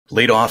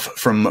laid off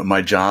from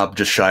my job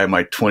just shy of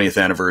my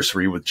 20th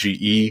anniversary with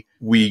GE.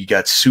 We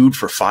got sued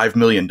for $5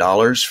 million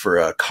for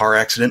a car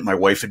accident my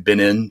wife had been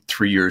in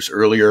 3 years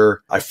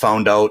earlier. I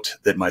found out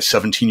that my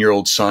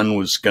 17-year-old son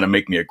was going to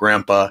make me a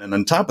grandpa. And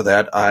on top of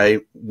that,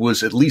 I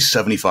was at least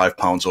 75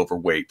 pounds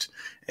overweight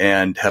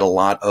and had a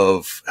lot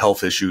of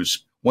health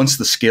issues. Once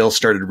the scale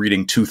started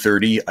reading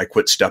 230, I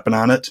quit stepping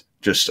on it.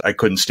 I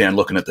couldn't stand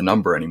looking at the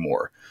number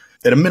anymore.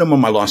 At a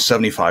minimum, I lost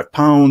 75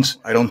 pounds.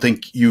 I don't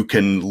think you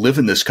can live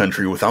in this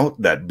country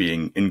without that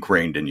being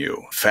ingrained in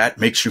you. Fat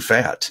makes you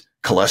fat.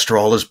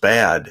 Cholesterol is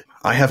bad.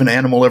 I have an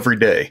animal every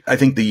day. I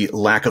think the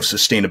lack of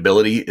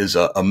sustainability is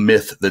a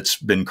myth that's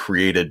been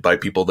created by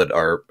people that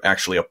are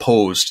actually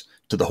opposed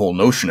to the whole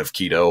notion of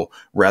keto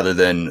rather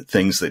than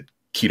things that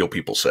keto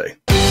people say.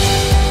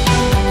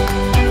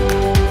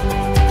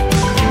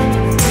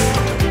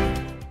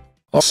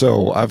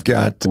 So I've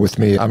got with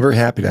me, I'm very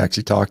happy to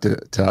actually talk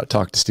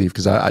to Steve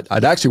because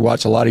I'd actually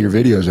watched a lot of your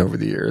videos over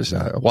the years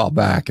a while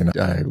back, and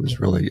I was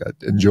really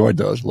enjoyed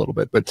those a little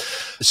bit. But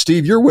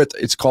Steve, you're with,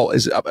 it's called,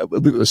 is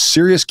it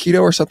Serious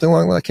Keto or something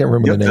like that? I can't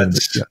remember the name.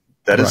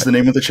 That is the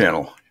name of the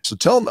channel. So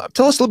tell us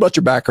a little about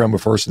your background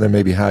first, and then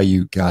maybe how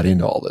you got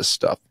into all this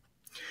stuff.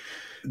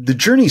 The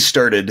journey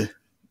started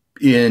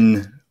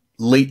in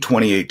late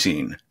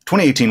 2018.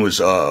 2018 was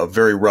a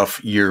very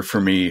rough year for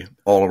me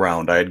all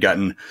around. I had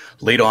gotten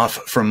laid off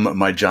from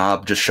my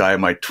job just shy of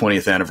my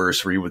 20th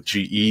anniversary with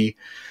GE.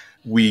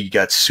 We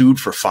got sued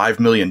for $5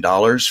 million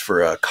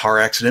for a car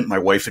accident my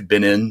wife had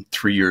been in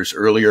 3 years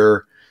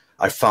earlier.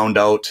 I found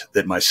out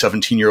that my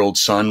 17-year-old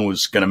son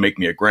was going to make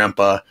me a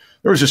grandpa.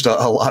 There was just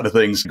a lot of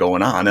things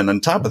going on. And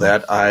on top of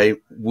that, I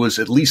was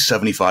at least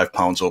 75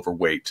 pounds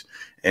overweight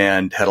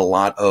and had a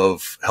lot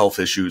of health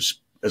issues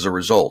as a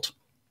result.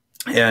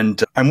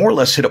 And I more or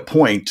less hit a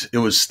point. It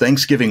was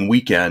Thanksgiving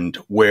weekend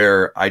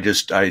where I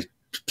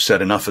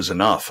said enough is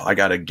enough. I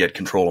got to get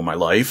control of my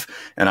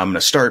life. And I'm going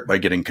to start by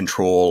getting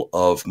control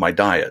of my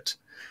diet.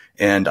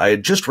 And I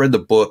had just read the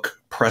book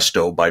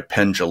Presto by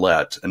Penn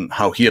Jillette and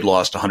how he had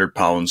lost 100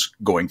 pounds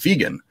going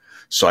vegan.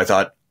 So I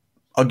thought,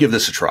 I'll give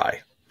this a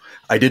try.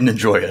 I didn't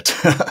enjoy it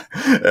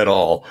at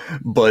all.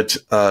 But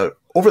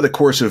over the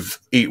course of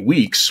 8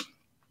 weeks,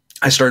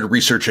 I started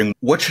researching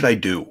what should I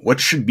do? What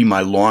should be my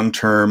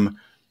long-term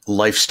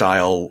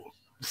lifestyle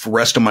for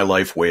rest of my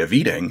life way of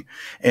eating.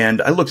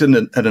 And I looked at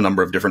a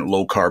number of different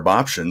low carb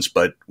options,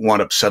 but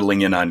wound up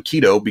settling in on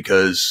keto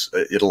because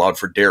it allowed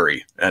for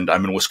dairy. And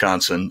I'm in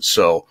Wisconsin,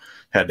 so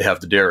had to have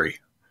the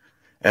dairy.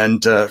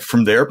 And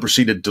from there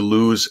proceeded to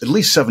lose at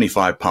least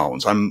 75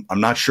 pounds. I'm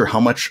not sure how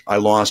much I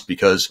lost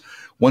because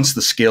once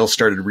the scale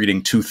started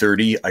reading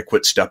 230, I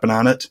quit stepping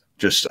on it.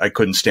 I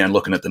couldn't stand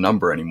looking at the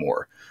number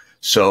anymore.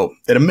 So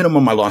at a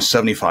minimum, I lost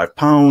 75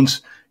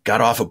 pounds. Got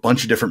off a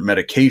bunch of different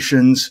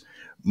medications,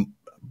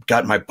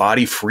 got my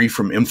body free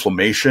from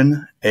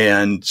inflammation,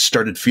 and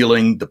started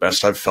feeling the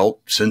best I've felt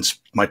since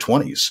my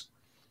 20s.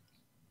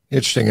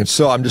 Interesting. And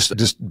so I'm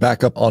just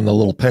back up on the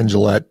little Penn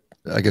Jillette,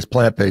 I guess,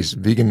 plant-based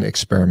vegan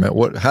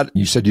experiment. How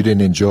you said you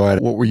didn't enjoy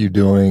it. What were you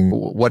doing?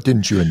 What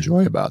didn't you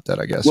enjoy about that,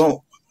 I guess?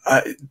 Well,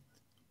 I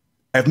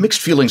have mixed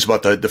feelings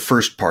about the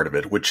first part of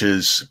it, which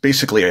is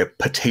basically a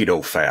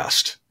potato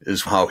fast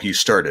is how he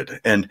started.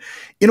 And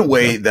in a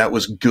way that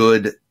was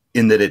good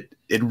in that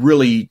it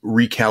really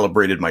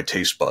recalibrated my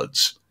taste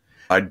buds.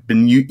 I'd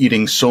been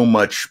eating so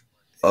much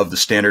of the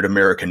standard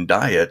American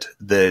diet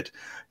that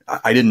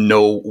I didn't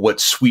know what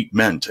sweet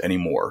meant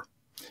anymore.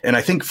 And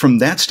I think from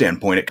that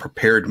standpoint, it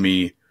prepared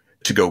me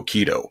to go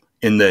keto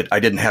in that I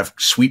didn't have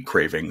sweet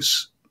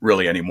cravings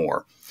really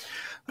anymore.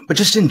 But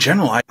just in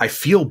general, I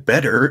feel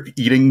better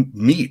eating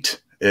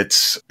meat.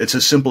 It's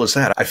as simple as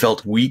that. I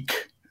felt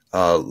weak,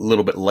 a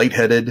little bit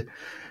lightheaded,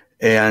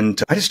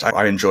 and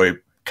I enjoy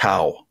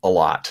cow a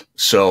lot.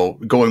 So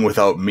going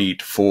without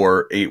meat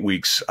for 8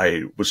 weeks,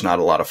 was not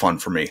a lot of fun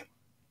for me.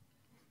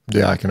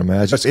 Yeah, I can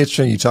imagine. It's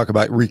interesting you talk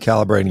about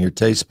recalibrating your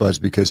taste buds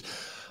because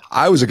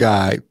I was a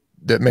guy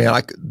that, man,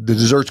 the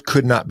desserts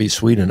could not be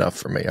sweet enough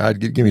for me.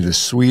 Give me the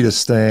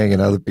sweetest thing,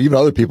 and even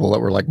other people that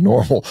were like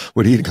normal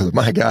would eat it because,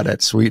 my God,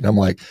 that's sweet. And I'm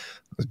like,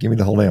 give me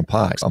the whole damn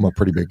pie. I'm a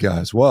pretty big guy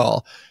as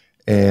well.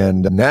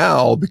 And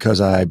now,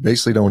 because I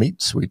basically don't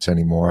eat sweets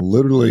anymore,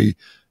 literally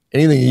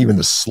anything even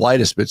the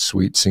slightest bit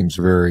sweet seems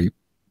very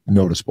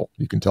noticeable.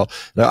 You can tell.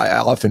 Now, I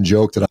often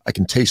joke that I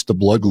can taste the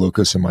blood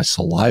glucose in my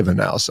saliva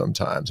now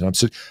sometimes. And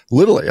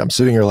I'm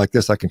sitting here like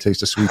this. I can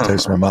taste a sweet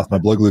taste in my mouth. My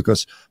blood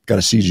glucose, got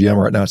a CGM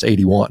right now. It's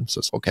 81. So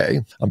it's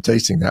okay. I'm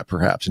tasting that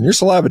perhaps. And your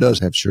saliva does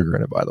have sugar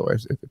in it, by the way,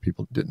 if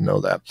people didn't know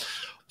that.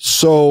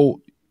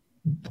 So,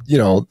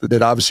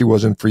 that obviously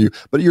wasn't for you.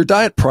 But your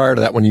diet prior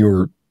to that, when you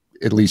were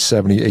at least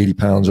 70, 80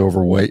 pounds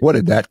overweight, what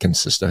did that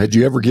consist of? Had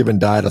you ever given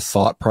diet a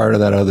thought prior to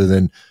that other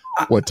than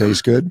what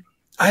tastes good?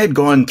 I had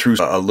gone through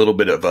a little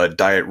bit of a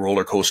diet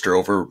roller coaster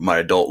over my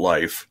adult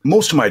life.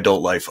 Most of my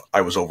adult life,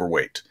 I was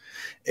overweight.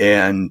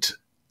 And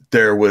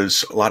there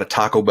was a lot of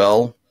Taco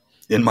Bell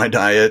in my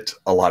diet,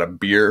 a lot of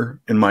beer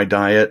in my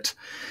diet.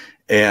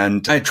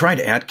 And I had tried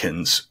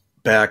Atkins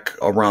back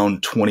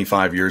around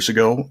 25 years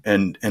ago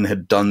and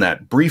had done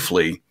that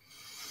briefly.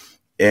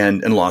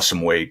 and lost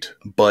some weight.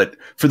 But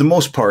for the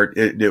most part,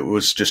 it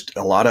was just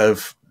a lot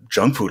of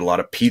junk food, a lot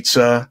of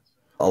pizza,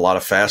 a lot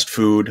of fast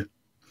food,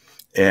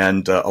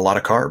 and a lot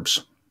of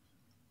carbs.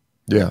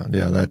 Yeah,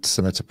 that's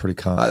a pretty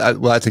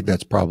common. I think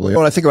that's probably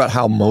when I think about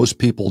how most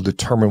people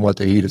determine what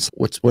they eat. It's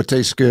what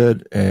tastes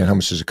good and how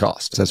much does it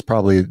cost. That's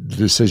probably the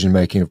decision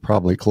making of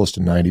probably close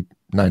to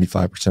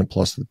 95%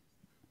 plus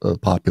the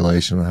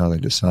population and how they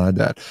decide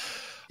that.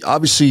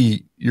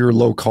 Obviously, you're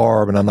low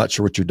carb, and I'm not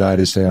sure what your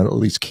diet is, say, at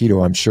least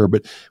keto, I'm sure.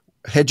 But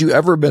had you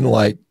ever been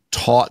like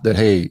taught that,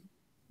 hey,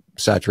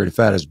 saturated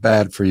fat is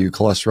bad for you,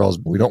 cholesterol,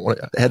 we don't want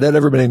to, had that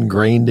ever been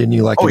ingrained in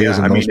you like it is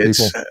in most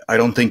people? I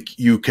don't think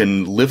you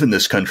can live in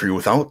this country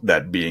without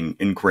that being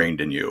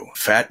ingrained in you.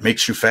 Fat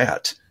makes you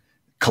fat.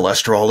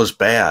 Cholesterol is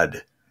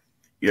bad.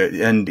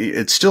 And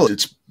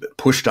it's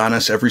pushed on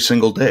us every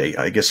single day.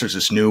 I guess there's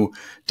this new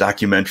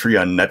documentary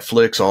on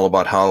Netflix all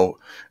about how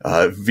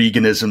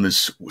veganism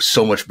is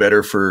so much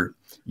better for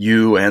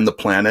you and the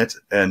planet.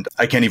 And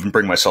I can't even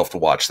bring myself to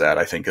watch that.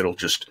 I think it'll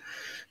just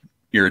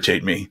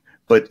irritate me.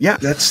 But yeah,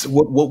 that's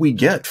what we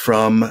get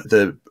from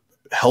the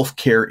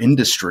healthcare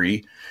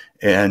industry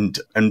and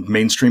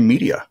mainstream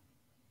media.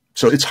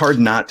 So it's hard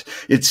not.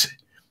 It's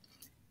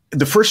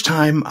the first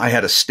time I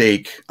had a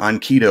steak on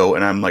keto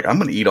and I'm like, I'm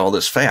going to eat all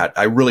this fat.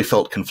 I really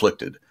felt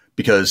conflicted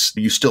because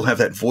you still have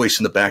that voice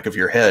in the back of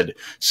your head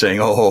saying,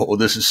 oh,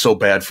 this is so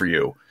bad for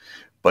you.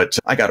 But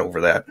I got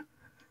over that.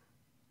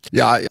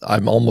 Yeah,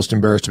 I'm almost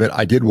embarrassed to admit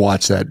I did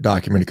watch that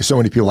documentary because so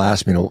many people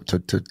asked me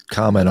to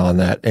comment on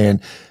that.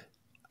 And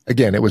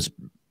again, it was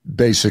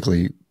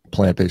basically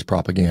plant-based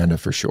propaganda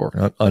for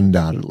sure,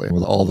 undoubtedly,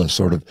 with all the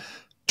sort of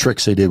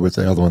tricks they did with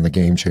the other one, the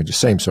Game Changer.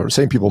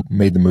 Same people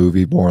made the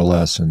movie more or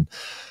less, and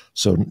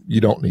so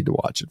you don't need to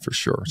watch it for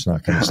sure. It's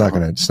not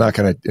going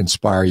to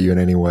inspire you in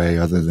any way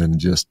other than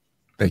just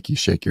make you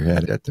shake your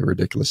head at the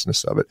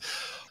ridiculousness of it.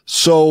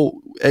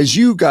 So as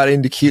you got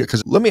into keto,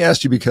 because let me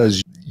ask you,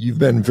 because you've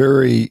been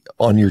very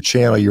on your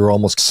channel, you're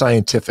almost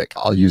scientific,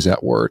 I'll use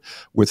that word,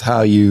 with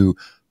how you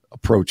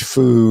approach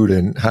food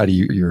and how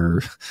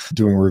you're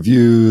doing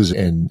reviews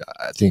and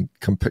I think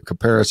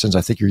comparisons.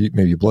 I think you're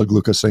maybe blood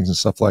glucose things and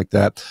stuff like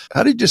that.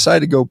 How did you decide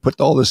to go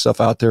put all this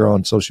stuff out there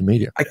on social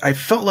media? I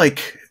felt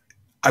like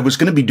I was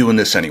going to be doing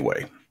this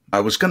anyway. I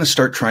was going to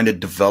start trying to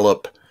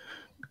develop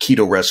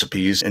keto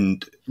recipes.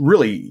 And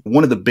really,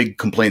 one of the big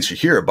complaints you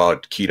hear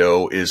about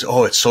keto is,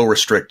 oh, it's so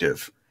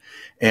restrictive.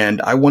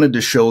 And I wanted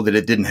to show that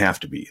it didn't have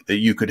to be, that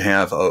you could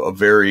have a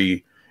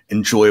very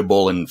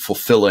enjoyable and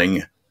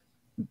fulfilling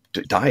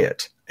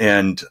diet.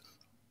 And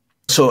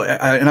so,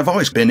 I've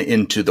always been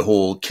into the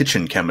whole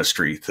kitchen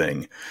chemistry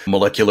thing,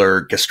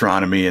 molecular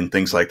gastronomy and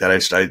things like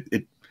that.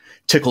 It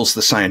tickles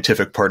the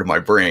scientific part of my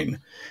brain.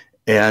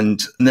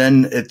 And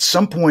then at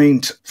some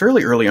point,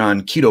 fairly early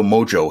on, Keto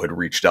Mojo had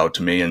reached out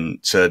to me and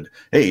said,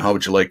 hey, how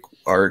would you like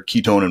our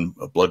ketone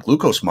and blood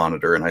glucose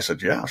monitor? And I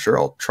said, yeah, sure,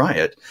 I'll try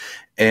it.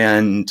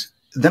 And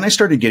then I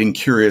started getting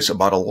curious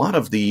about a lot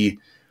of the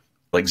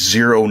like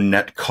zero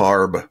net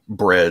carb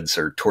breads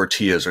or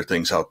tortillas or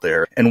things out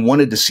there and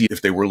wanted to see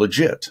if they were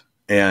legit.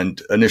 And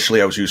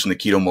initially I was using the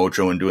Keto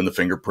Mojo and doing the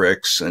finger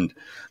pricks, and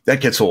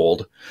that gets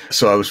old.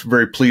 So I was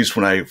very pleased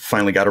when I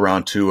finally got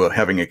around to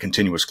having a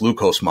continuous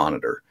glucose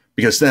monitor,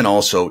 because then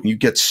also you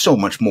get so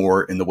much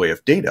more in the way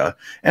of data.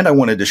 And I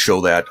wanted to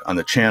show that on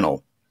the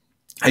channel.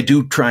 I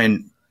do try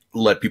and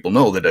let people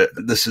know that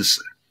this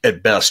is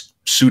at best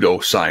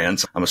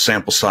pseudoscience. I'm a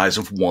sample size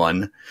of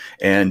 1.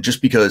 And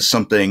just because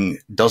something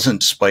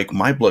doesn't spike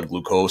my blood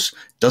glucose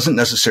doesn't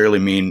necessarily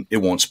mean it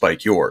won't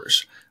spike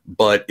yours.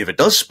 But if it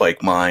does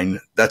spike mine,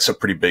 that's a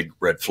pretty big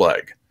red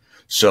flag.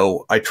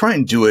 So I try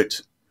and do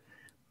it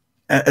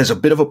as a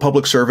bit of a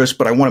public service,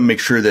 but I want to make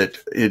sure that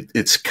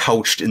it's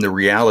couched in the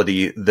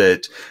reality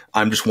that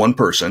I'm just one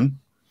person.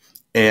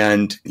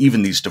 And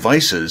even these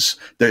devices,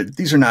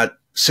 these are not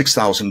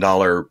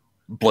 $6,000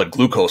 blood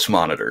glucose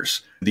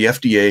monitors. The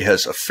FDA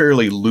has a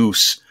fairly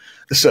loose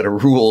set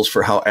of rules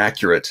for how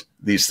accurate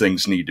these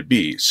things need to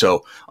be.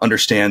 So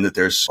understand that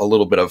there's a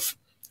little bit of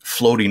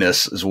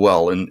floatiness as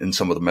well in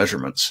some of the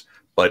measurements.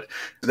 But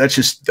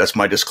that's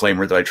my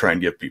disclaimer that I try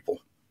and give people.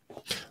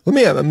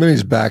 Let me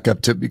just back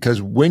up to,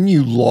 because when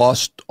you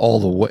lost all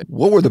the weight,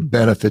 what were the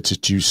benefits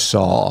that you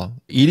saw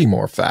eating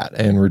more fat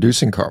and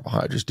reducing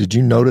carbohydrates? Did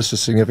you notice a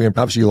significant,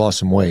 obviously you lost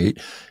some weight,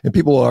 and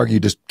people will argue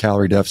just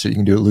calorie deficit, you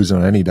can do it losing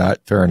on any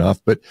diet, fair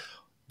enough. But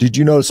did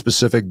you notice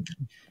specific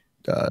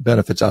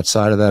benefits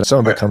outside of that?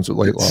 Some of it comes with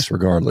weight loss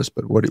regardless,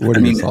 but what are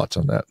your thoughts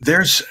on that?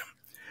 There's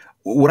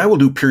what I will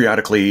do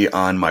periodically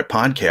on my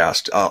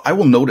podcast. I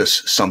will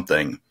notice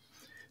something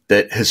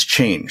that has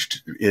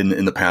changed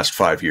in the past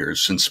 5 years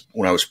since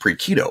when I was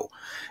pre-keto.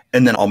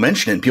 And then I'll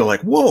mention it and people are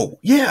like, whoa,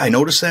 yeah, I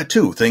noticed that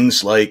too.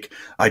 Things like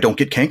I don't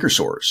get canker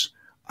sores.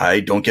 I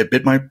don't get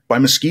bit by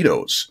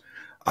mosquitoes.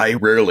 I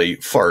rarely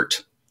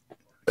fart.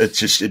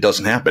 It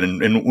doesn't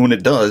happen. And when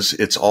it does,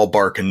 it's all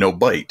bark and no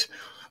bite.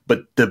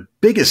 But the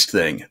biggest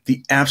thing,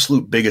 the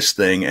absolute biggest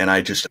thing, and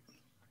I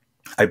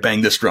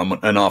bang this drum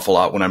an awful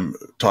lot when I'm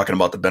talking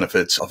about the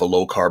benefits of a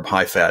low carb,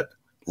 high fat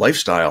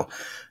lifestyle,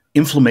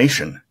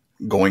 inflammation.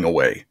 going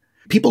away.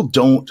 People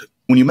don't,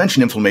 when you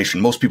mention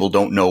inflammation, most people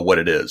don't know what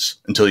it is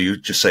until you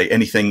just say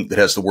anything that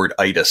has the word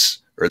itis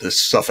or the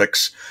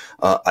suffix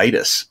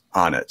itis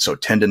on it. So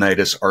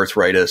tendinitis,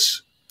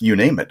 arthritis, you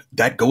name it,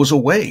 that goes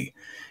away.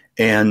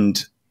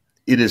 And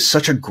it is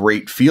such a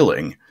great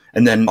feeling.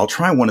 And then I'll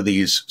try one of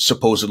these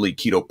supposedly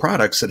keto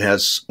products that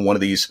has one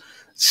of these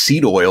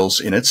seed oils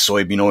in it,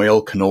 soybean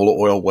oil, canola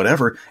oil,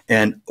 whatever.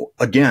 And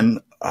again,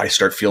 I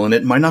start feeling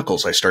it in my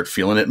knuckles. I start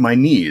feeling it in my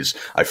knees.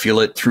 I feel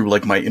it through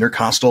like my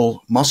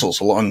intercostal muscles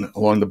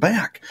along the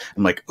back.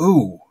 I'm like,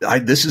 ooh,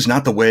 this is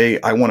not the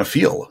way I want to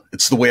feel.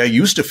 It's the way I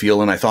used to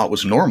feel and I thought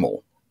was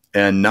normal.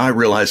 And now I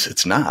realize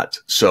it's not.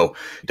 So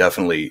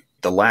definitely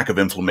the lack of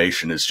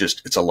inflammation is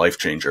just, it's a life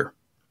changer.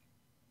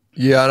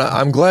 Yeah, and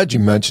I'm glad you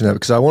mentioned that,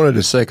 because I wanted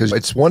to say, because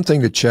it's one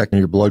thing to check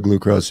your blood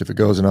glucose if it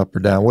goes up or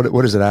down.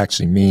 What does it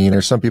actually mean?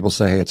 Or some people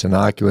say, hey, it's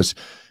innocuous.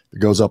 If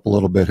it goes up a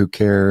little bit, who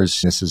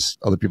cares?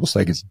 Other people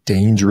say it's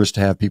dangerous to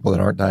have people that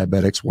aren't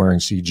diabetics wearing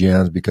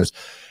CGMs because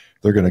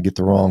they're going to get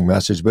the wrong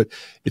message. But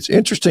it's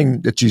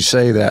interesting that you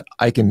say that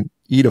I can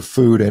eat a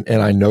food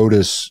and I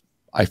notice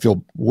I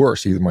feel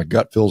worse. Either my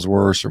gut feels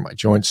worse or my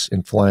joints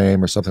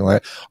inflame or something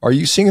like that. Are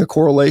you seeing a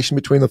correlation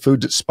between the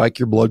foods that spike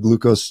your blood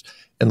glucose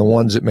and the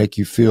ones that make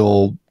you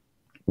feel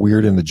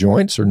weird in the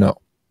joints, or no?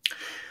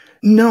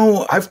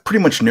 No, I've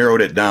pretty much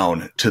narrowed it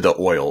down to the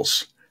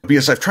oils,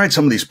 because I've tried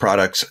some of these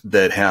products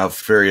that have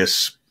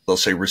various, they'll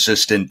say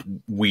resistant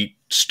wheat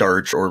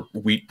starch or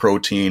wheat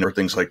protein or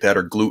things like that,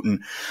 or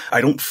gluten.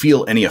 I don't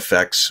feel any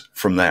effects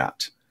from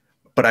that.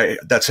 But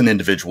that's an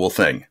individual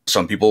thing.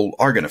 Some people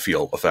are going to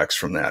feel effects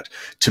from that.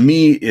 To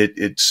me,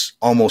 it's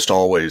almost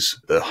always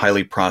the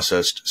highly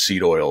processed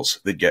seed oils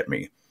that get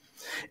me.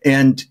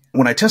 And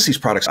when I test these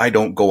products, I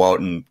don't go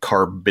out and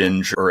carb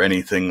binge or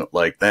anything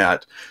like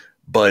that.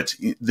 But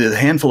the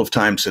handful of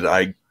times that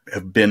I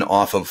have been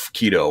off of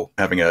keto,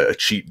 having a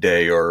cheat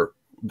day or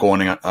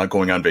going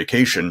on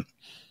vacation,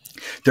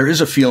 there is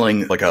a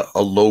feeling like a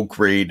low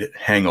grade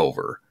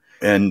hangover.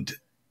 And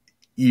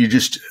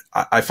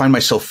I find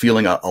myself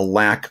feeling a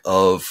lack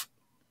of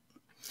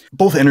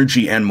both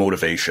energy and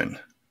motivation.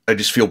 I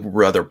just feel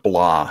rather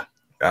blah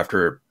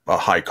after a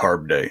high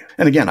carb day.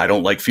 And again, I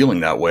don't like feeling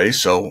that way,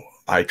 so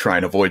I try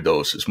and avoid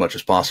those as much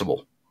as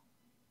possible.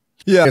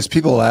 Yeah, as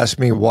people ask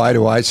me, why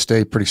do I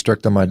stay pretty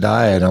strict on my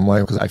diet? I'm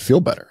like, because I feel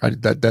better.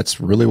 That's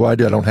really why I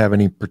do. I don't have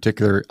any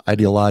particular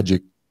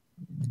ideologic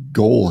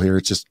goal here.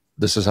 It's just,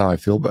 this is how I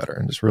feel better.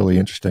 And it's really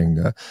interesting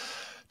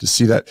to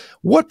see that.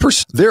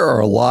 There are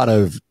a lot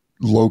of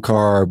low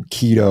carb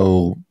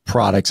keto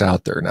products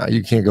out there now.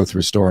 You can't go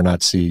through a store and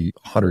not see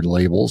 100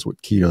 labels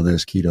with keto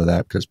this, keto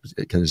that, because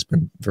it's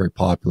been very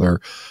popular.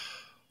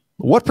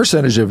 What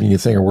percentage of them you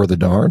think are worth a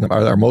darn?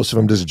 Are most of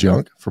them just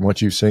junk from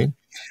what you've seen?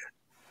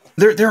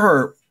 There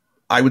are,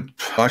 I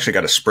actually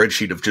got a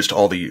spreadsheet of just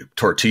all the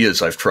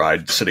tortillas I've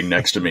tried sitting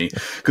next to me,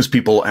 because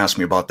people ask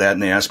me about that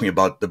and they ask me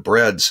about the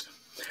breads.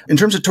 In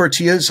terms of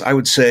tortillas, I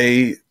would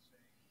say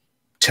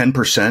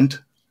 10%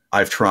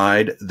 I've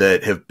tried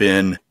that have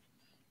been,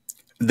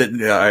 that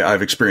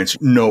I've experienced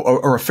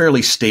or a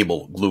fairly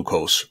stable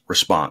glucose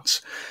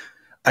response.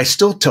 I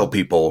still tell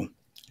people,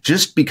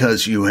 just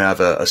because you have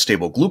a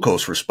stable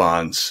glucose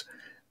response,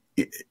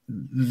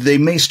 they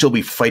may still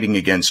be fighting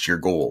against your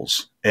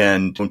goals.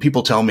 And when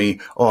people tell me,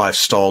 oh, I've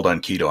stalled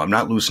on keto, I'm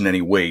not losing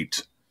any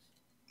weight,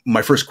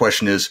 my first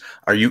question is,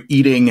 are you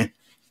eating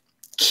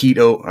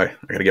keto? I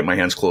got to get my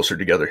hands closer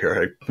together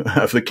here. I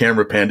have the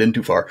camera panned in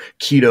too far.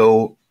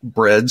 Keto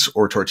breads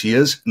or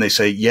tortillas? And they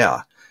say,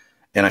 yeah.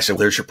 And I say, well,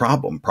 there's your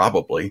problem.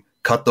 Probably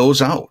cut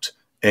those out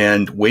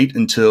and wait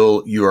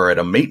until you are at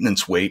a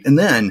maintenance weight and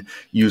then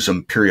use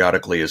them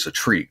periodically as a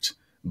treat.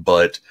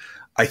 But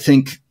I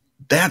think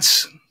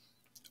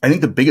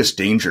the biggest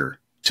danger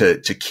to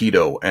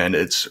keto and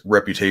its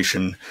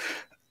reputation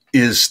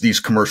is these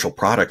commercial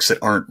products that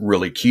aren't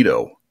really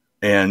keto.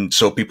 And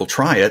so people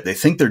try it, they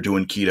think they're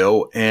doing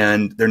keto,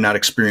 and they're not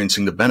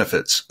experiencing the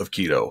benefits of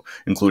keto,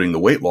 including the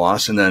weight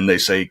loss. And then they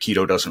say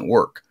keto doesn't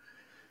work.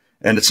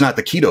 And it's not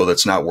the keto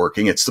that's not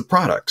working. It's the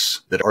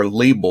products that are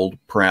labeled,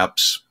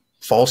 perhaps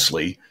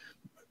falsely,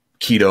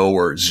 keto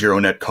or zero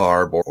net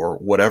carb or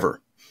whatever.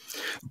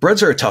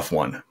 Breads are a tough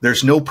one.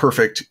 There's no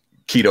perfect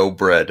keto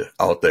bread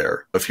out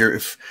there.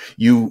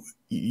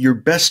 Your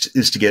best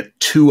is to get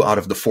 2 out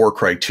of the 4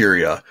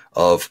 criteria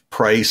of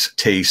price,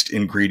 taste,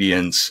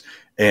 ingredients,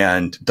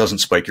 and doesn't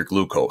spike your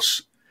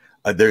glucose.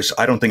 I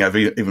don't think I've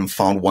even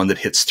found one that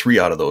hits 3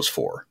 out of those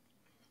 4.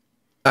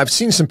 I've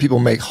seen some people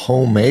make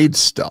homemade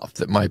stuff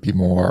that might be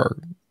more,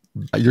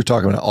 you're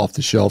talking about off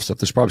the shelf stuff.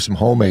 There's probably some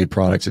homemade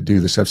products that do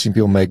this. I've seen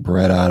people make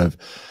bread out of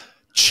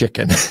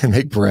chicken and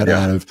make bread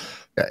out of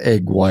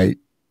egg white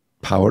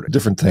powder,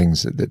 different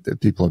things that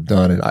people have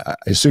done. And I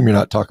assume you're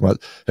not talking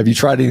about, have you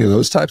tried any of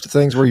those types of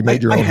things where you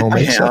made your own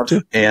homemade stuff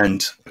too?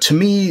 And to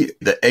me,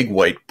 the egg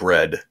white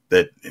bread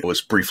that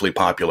was briefly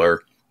popular,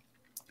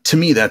 to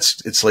me,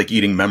 it's like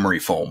eating memory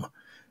foam.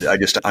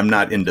 I'm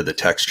not into the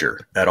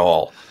texture at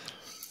all.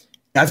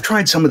 I've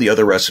tried some of the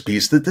other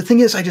recipes. The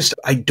thing is,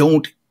 I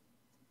don't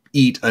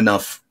eat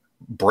enough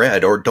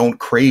bread or don't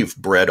crave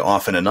bread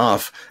often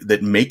enough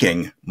that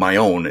making my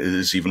own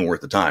is even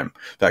worth the time.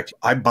 In fact,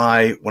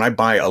 when I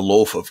buy a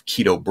loaf of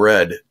keto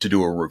bread to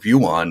do a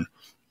review on,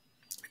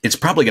 it's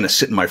probably going to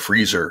sit in my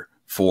freezer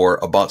for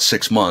about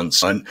 6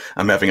 months. And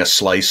I'm having a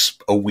slice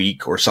a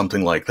week or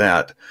something like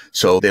that.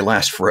 So they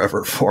last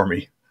forever for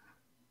me.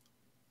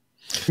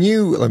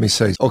 Let me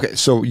say, okay,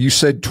 so you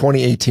said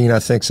 2018, I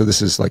think. So this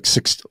is like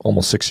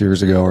almost 6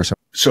 years ago or something.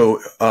 So,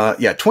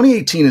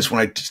 2018 is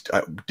when I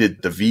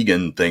did the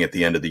vegan thing at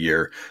the end of the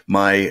year.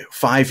 My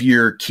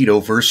 5-year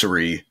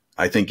keto-versary,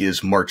 I think,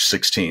 is March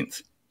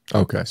 16th.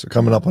 Okay. So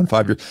coming up on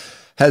 5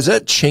 years. Has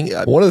that changed?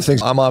 One of the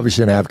things, I'm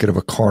obviously an advocate of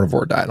a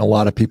carnivore diet, and a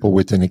lot of people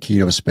within the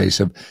keto space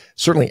have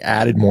certainly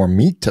added more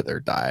meat to their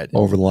diet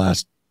over the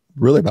last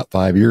really about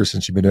 5 years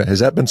since you've been doing it. Has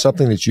that been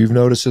something that you've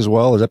noticed as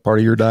well? Is that part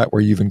of your diet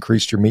where you've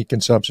increased your meat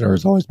consumption, or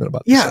has it always been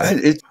about the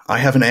same? I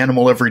have an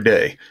animal every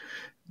day.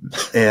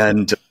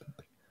 And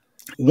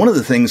one of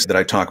the things that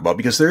I talk about,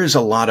 because there is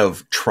a lot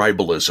of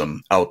tribalism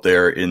out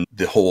there in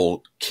the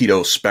whole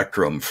keto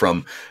spectrum,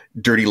 from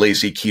dirty,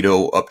 lazy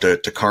keto up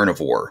to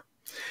carnivore.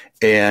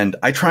 And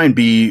I try and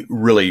be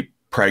really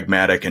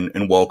pragmatic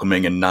and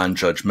welcoming and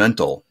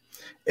non-judgmental.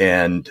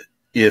 And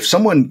if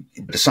someone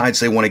decides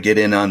they want to get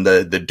in on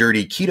the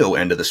dirty keto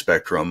end of the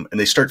spectrum and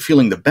they start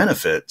feeling the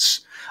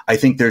benefits, I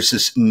think there's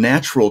this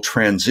natural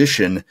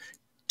transition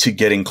to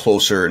getting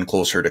closer and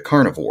closer to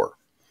carnivore.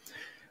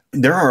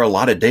 There are a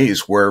lot of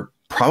days where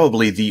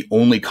probably the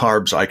only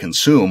carbs I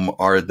consume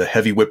are the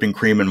heavy whipping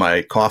cream in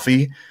my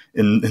coffee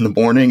in the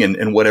morning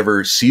and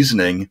whatever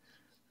seasoning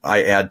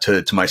I add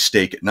to my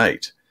steak at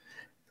night.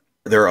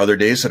 There are other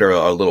days that are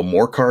a little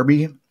more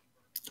carby,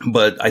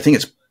 but I think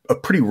it's a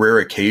pretty rare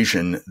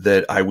occasion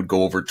that I would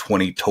go over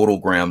 20 total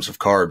grams of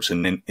carbs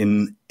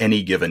in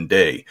any given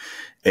day.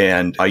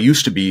 And I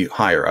used to be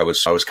higher. I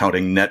was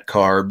counting net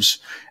carbs,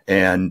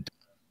 and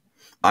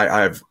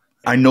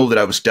I know that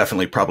I was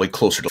definitely probably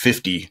closer to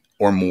 50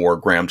 or more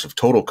grams of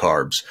total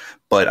carbs.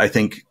 But I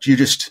think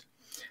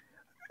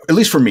at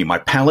least for me, my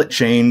palate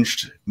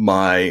changed,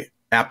 my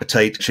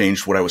appetite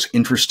changed, what I was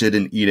interested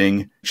in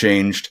eating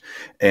changed.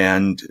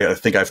 And I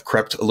think I've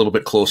crept a little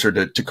bit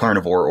closer to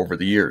carnivore over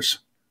the years.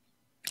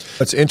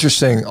 That's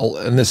interesting.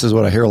 And this is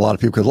what I hear a lot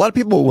of people, because a lot of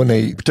people,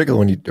 particularly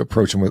when you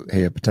approach them with,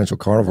 hey, a potential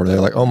carnivore,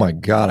 they're like, oh my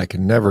God, I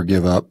can never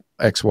give up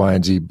X, Y,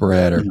 and Z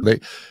bread.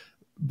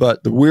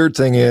 But the weird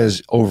thing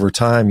is, over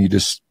time, you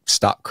just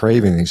stop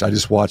craving these. I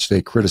just watched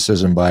a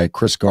criticism by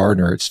Chris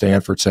Gardner at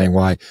Stanford saying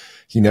why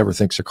he never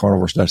thinks a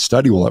carnivore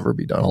study will ever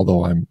be done,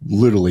 although I'm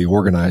literally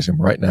organizing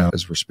right now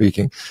as we're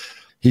speaking.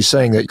 He's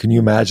saying that, can you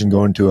imagine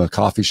going to a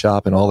coffee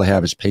shop and all they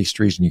have is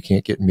pastries and you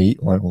can't get meat?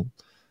 I'm like, well,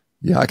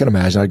 yeah, I can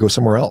imagine. I'd go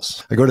somewhere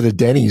else. I go to the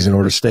Denny's and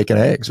order steak and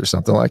eggs or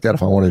something like that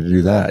if I wanted to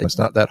do that. It's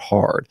not that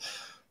hard.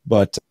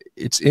 But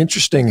it's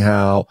interesting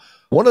how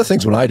one of the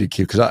things when I did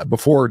keto, because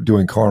before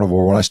doing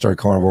carnivore, when I started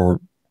carnivore,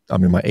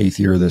 I'm in my 8th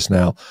year of this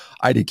now,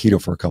 I did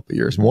keto for a couple of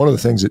years. And one of the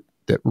things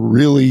that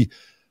really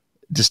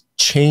just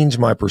changed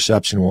my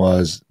perception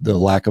was the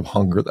lack of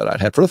hunger that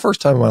I'd had for the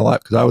first time in my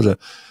life, because I was a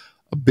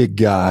big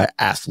guy,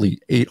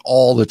 athlete, ate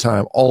all the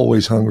time,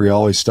 always hungry,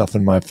 always stuff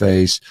in my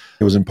face.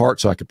 It was in part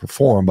so I could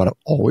perform, but I'm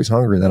always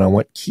hungry. Then I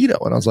went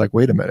keto and I was like,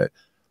 wait a minute,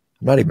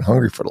 I'm not even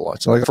hungry for the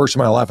lunch. So like the first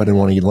time in my life, I didn't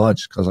want to eat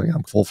lunch because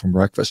I'm full from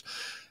breakfast.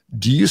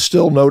 Do you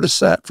still notice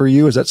that for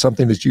you? Is that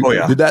something that you,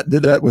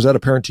 was that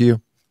apparent to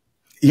you?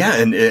 Yeah.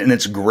 And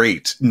it's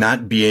great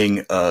not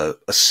being a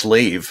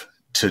slave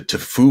to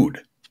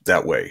food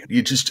that way.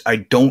 I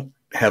don't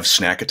have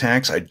snack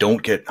attacks. I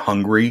don't get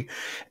hungry,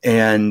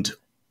 and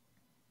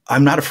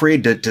I'm not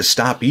afraid to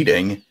stop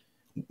eating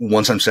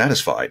once I'm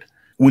satisfied.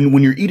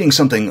 When you're eating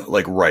something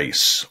like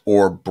rice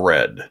or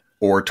bread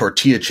or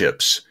tortilla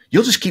chips,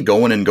 you'll just keep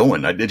going and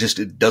going.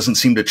 It doesn't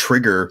seem to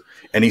trigger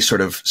any sort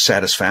of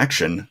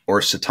satisfaction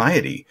or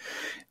satiety.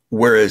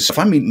 Whereas if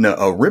I'm eating a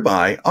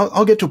ribeye,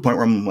 I'll get to a point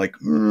where I'm like,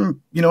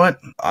 you know what?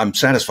 I'm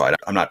satisfied.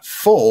 I'm not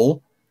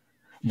full,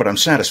 but I'm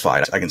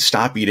satisfied. I can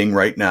stop eating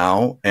right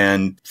now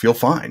and feel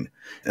fine.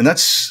 And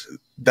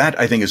that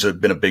I think has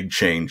been a big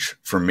change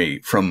for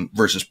me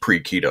versus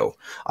pre-keto.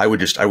 I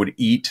would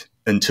eat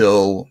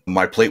until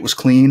my plate was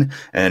clean.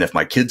 And if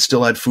my kids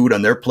still had food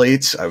on their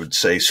plates, I would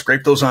say,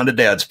 scrape those onto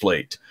dad's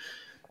plate.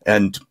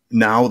 And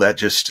now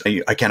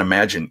I can't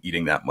imagine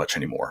eating that much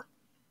anymore.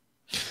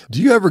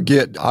 Do you ever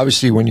get,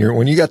 obviously when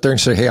you got there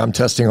and say, hey, I'm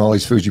testing all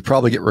these foods, you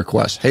probably get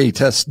requests. Hey,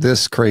 test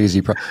this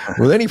crazy.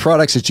 Were there any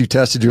products that you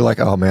tested? You're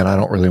like, oh man, I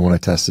don't really want to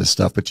test this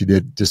stuff, but you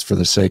did just for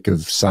the sake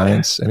of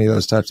science, any of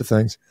those types of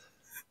things?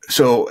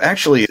 So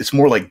actually, it's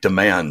more like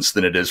demands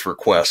than it is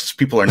requests.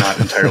 People are not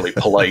entirely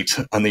polite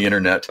on the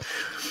internet.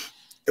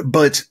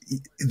 But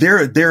there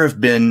have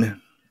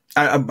been,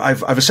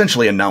 I've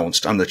essentially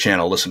announced on the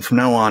channel, listen, from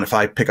now on, if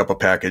I pick up a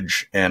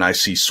package and I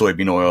see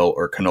soybean oil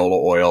or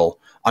canola oil,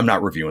 I'm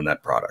not reviewing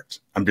that product.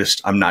 I'm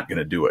not going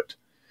to do it.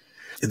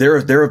 There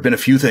have been a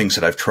few things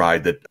that I've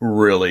tried that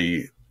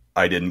really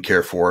I didn't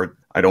care for.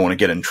 I don't want to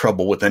get in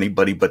trouble with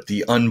anybody, but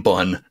the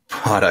unbun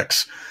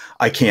products,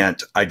 I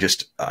can't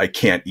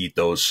eat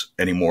those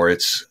anymore.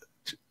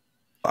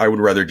 I would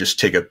rather just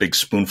take a big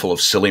spoonful of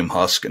psyllium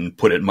husk and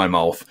put it in my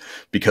mouth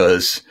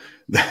because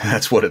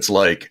that's what it's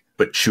like,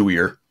 but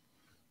chewier.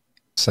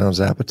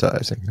 Sounds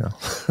appetizing. No,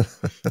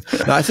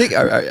 no, I think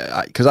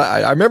because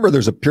I remember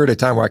there's a period of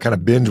time where I kind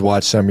of binge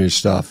watched some of your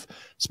stuff.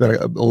 It's been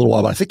a little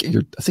while, but I think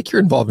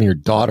you're involving your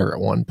daughter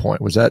at one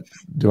point. Was that?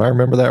 Do I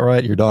remember that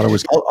right? Your daughter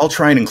was. I'll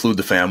try and include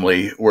the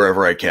family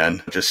wherever I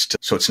can, just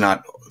so it's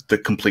not the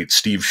complete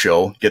Steve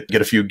show. Get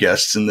a few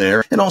guests in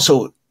there, and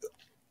also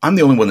I'm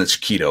the only one that's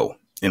keto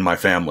in my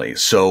family.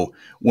 So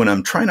when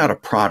I'm trying out a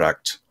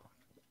product,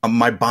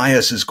 my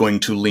bias is going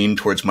to lean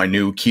towards my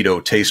new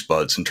keto taste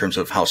buds in terms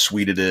of how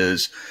sweet it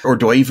is, or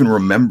do I even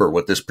remember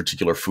what this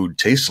particular food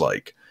tastes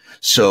like?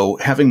 So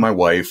having my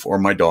wife or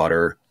my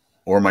daughter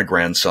or my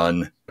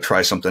grandson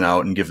try something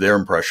out and give their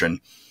impression,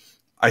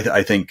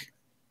 I think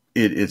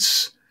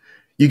it's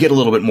you get a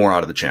little bit more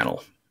out of the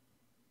channel.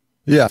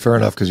 Yeah, fair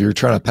enough, because you're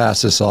trying to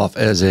pass this off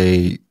as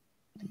a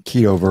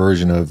keto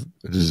version of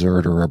a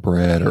dessert or a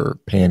bread or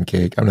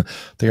pancake. I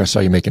think I saw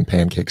you making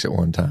pancakes at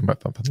one time,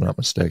 if I'm not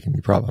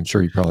mistaken. I'm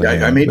sure you probably.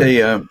 Yeah, I made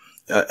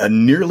a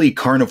nearly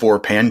carnivore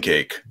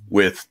pancake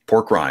with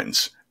pork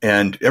rinds,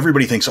 and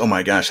everybody thinks, "Oh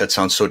my gosh, that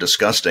sounds so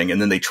disgusting!"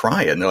 And then they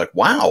try it, and they're like,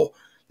 "Wow,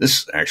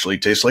 this actually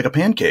tastes like a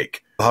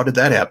pancake. How did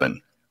that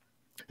happen?"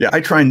 Yeah,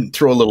 I try and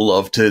throw a little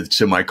love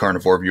to my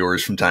carnivore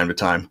viewers from time to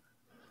time.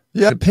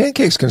 Yeah,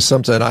 pancakes can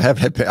sometimes, I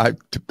haven't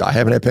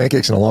had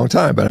pancakes in a long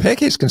time, but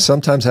pancakes can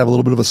sometimes have a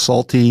little bit of a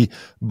salty,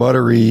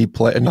 buttery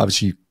play. And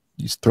obviously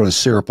you throw the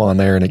syrup on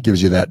there and it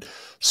gives you that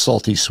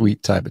salty,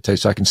 sweet type of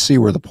taste. So I can see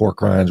where the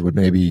pork rinds would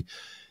maybe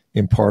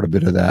impart a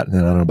bit of that. And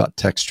then I don't know about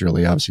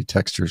texturally. Obviously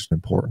texture is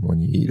important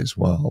when you eat as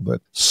well.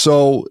 But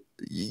so,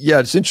 yeah,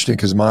 it's interesting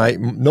because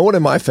no one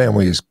in my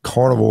family is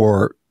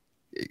carnivore,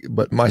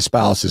 but my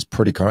spouse is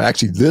pretty carnivore.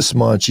 Actually, this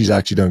month she's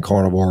actually done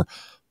carnivore,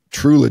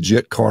 true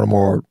legit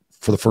carnivore,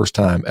 for the first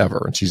time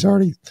ever. And she's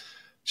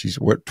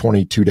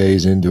 22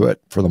 days into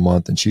it for the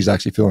month. And she's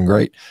actually feeling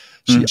great.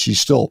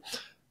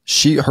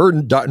 Her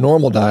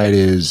normal diet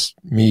is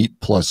meat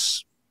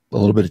plus a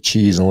little bit of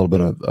cheese and a little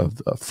bit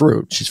of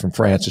fruit. She's from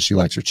France, so she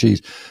likes her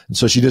cheese. And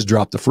so she just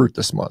dropped the fruit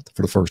this month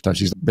for the first time.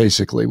 She's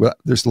basically, well,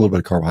 there's a little bit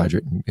of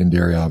carbohydrate in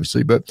dairy,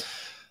 obviously, but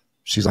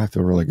she's, I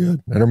feel really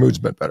good. And her mood's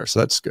been better.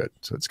 So that's good.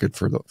 So it's good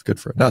for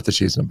her. Not that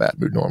she's in a bad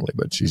mood normally,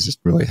 but she's just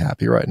really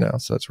happy right now.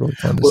 So that's really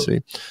fun to see.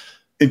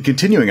 And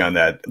continuing on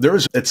that, there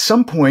was at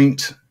some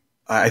point,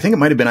 I think it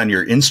might have been on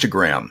your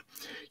Instagram,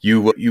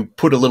 you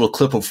put a little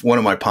clip of one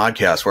of my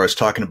podcasts where I was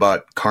talking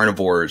about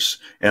carnivores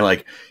and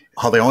like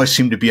how they always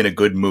seem to be in a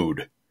good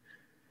mood.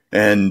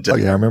 And oh,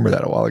 yeah, I remember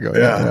that a while ago.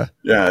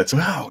 Yeah. It's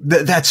wow.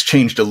 That's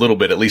changed a little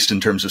bit, at least in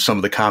terms of some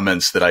of the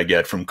comments that I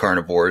get from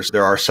carnivores.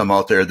 There are some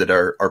out there that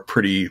are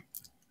pretty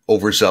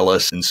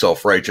overzealous and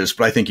self-righteous,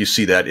 but I think you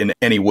see that in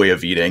any way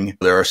of eating.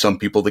 There are some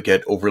people that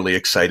get overly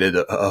excited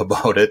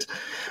about it.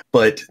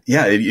 But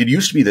yeah, it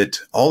used to be that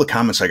all the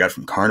comments I got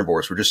from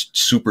carnivores were just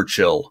super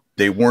chill.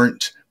 They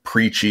weren't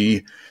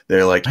preachy.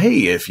 They're like,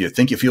 hey, if you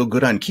think you feel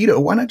good on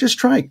keto, why not just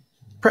try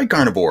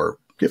carnivore?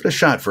 Give it a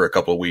shot for a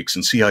couple of weeks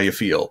and see how you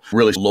feel.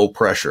 Really low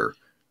pressure.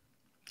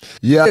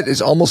 Yeah,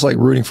 it's almost like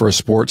rooting for a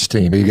sports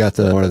team. You got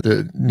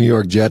the New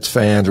York Jets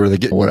fans where they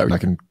get whatever. I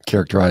can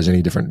characterize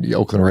any different. The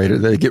Oakland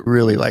Raiders, they get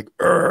really like,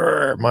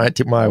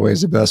 my way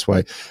is the best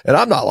way. And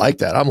I'm not like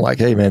that. I'm like,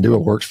 hey man, do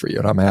what works for you.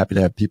 And I'm happy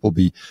to have people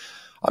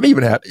I'm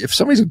even happy if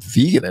somebody's a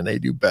vegan and they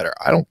do better.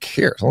 I don't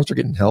care as long as they're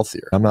getting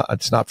healthier.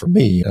 It's not for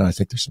me. And I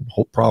think there's some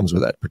whole problems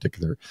with that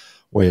particular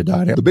way of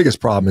dieting. The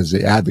biggest problem is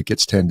the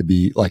advocates tend to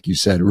be, like you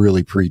said,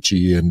 really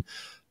preachy and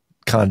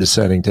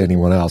condescending to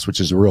anyone else, which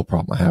is a real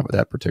problem I have with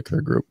that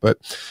particular group. But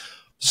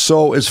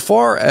so as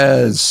far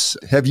as,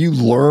 have you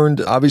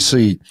learned,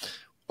 obviously,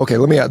 okay,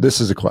 this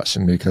is a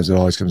question because it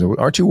always comes up.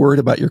 Aren't you worried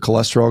about your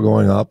cholesterol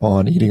going up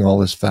on eating all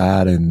this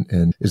fat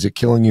and is it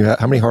killing you?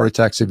 How many heart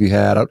attacks have you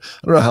had? I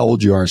don't know how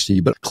old you are,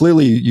 Steve, but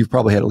clearly you've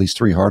probably had at least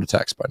 3 heart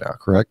attacks by now,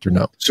 correct or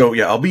no? So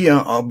yeah,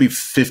 I'll be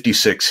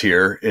 56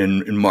 here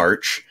in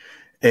March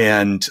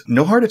and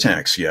no heart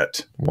attacks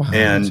yet. Wow.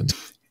 And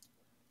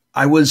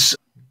I was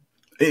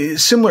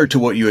similar to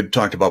what you had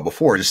talked about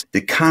before, just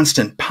the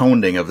constant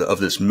pounding of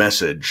this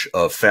message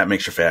of fat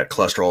makes you fat,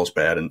 cholesterol is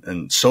bad,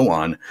 and so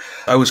on.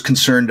 I was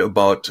concerned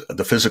about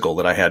the physical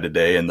that I had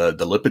today and the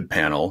lipid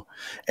panel.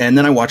 And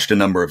then I watched a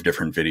number of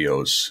different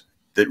videos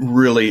that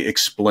really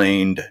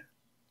explained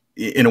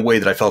in a way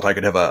that I felt I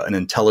could have an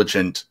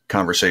intelligent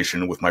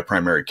conversation with my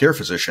primary care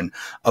physician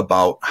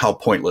about how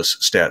pointless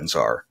statins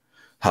are,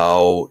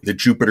 how the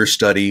Jupiter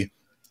study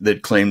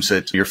that claims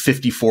that you're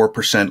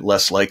 54%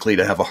 less likely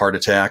to have a heart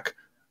attack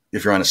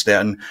if you're on a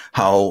statin,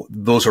 how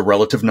those are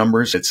relative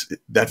numbers. It's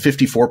that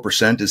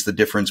 54% is the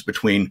difference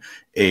between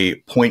a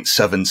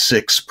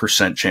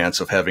 0.76% chance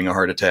of having a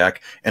heart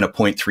attack and a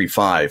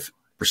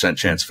 0.35%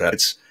 chance of that.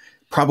 It's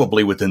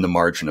probably within the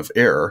margin of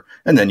error.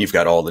 And then you've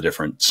got all the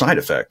different side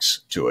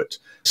effects to it.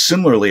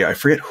 Similarly, I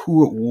forget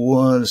who it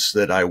was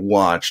that I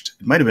watched.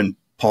 It might have been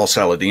Paul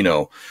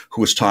Saladino, who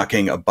was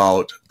talking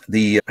about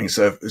is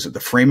it the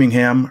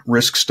Framingham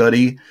risk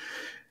study?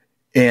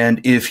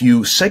 And if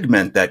you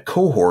segment that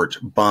cohort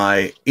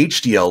by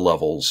HDL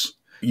levels,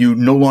 you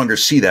no longer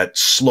see that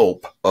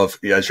slope of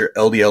as your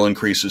LDL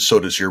increases, so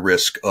does your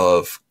risk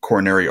of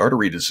coronary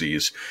artery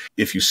disease.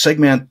 If you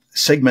segment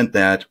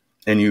that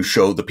and you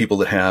show the people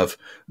that have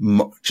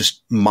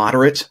just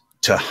moderate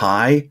to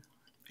high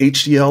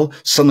HDL,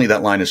 suddenly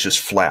that line is just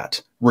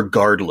flat,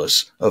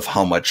 regardless of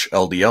how much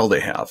LDL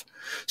they have.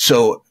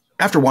 So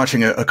after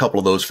watching a couple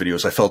of those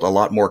videos, I felt a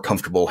lot more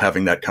comfortable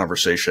having that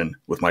conversation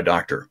with my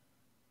doctor.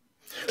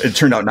 It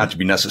turned out not to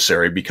be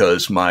necessary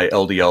because my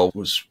LDL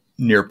was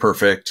near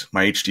perfect.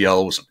 My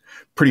HDL was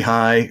pretty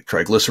high,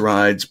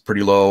 triglycerides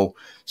pretty low.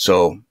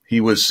 So he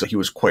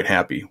was quite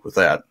happy with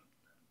that.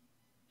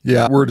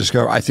 Yeah,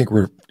 I think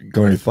we're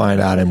going to find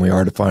out, and we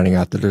are finding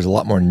out, that there's a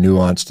lot more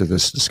nuance to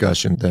this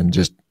discussion than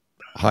just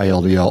high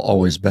LDL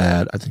always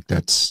bad. I think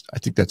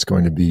that's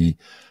going to be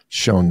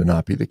shown to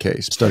not be the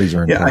case. Studies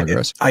are in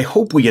progress. I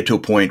hope we get to a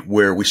point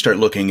where we start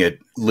looking at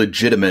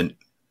legitimate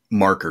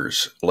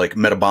markers like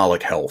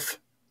metabolic health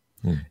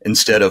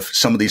instead of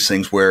some of these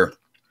things where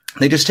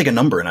they just take a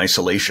number in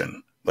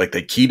isolation. Like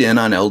they keyed in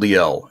on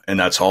LDL and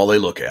that's all they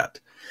look at.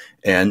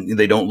 And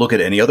they don't look at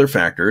any other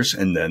factors.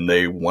 And then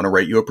they want to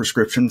write you a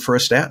prescription for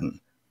a statin.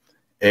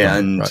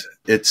 And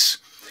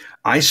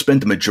I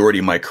spent the majority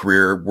of my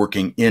career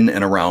working in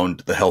and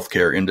around the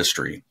healthcare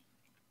industry.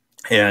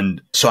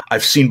 And so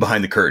I've seen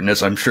behind the curtain,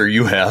 as I'm sure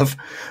you have.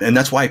 And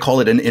that's why I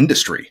call it an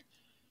industry.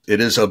 It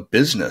is a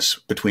business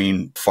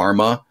between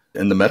pharma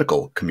and the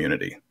medical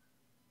community.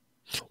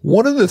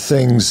 One of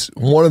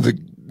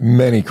the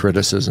many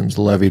criticisms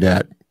levied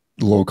at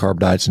low carb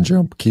diets and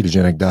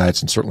ketogenic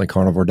diets and certainly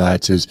carnivore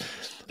diets is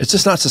it's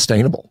just not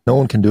sustainable. No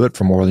one can do it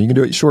for more than you can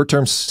do it short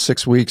term,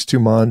 6 weeks, 2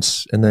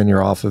 months, and then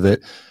you're off of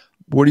it.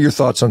 What are your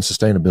thoughts on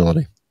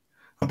sustainability?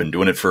 I've been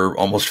doing it for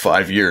almost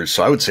 5 years,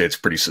 so I would say it's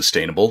pretty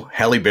sustainable.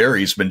 Halle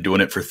Berry's been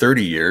doing it for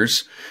 30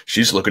 years.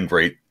 She's looking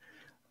great.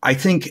 I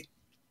think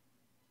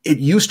it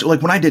used to,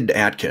 like when I did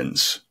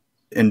Atkins,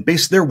 and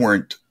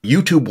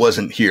YouTube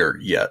wasn't here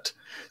yet.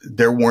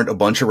 There weren't a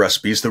bunch of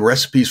recipes. The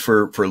recipes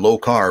for low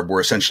carb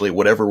were essentially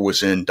whatever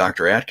was in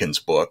Dr. Atkins'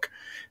 book.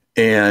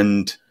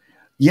 And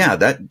yeah,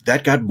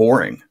 that got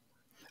boring.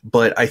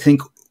 But I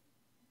think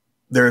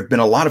there have been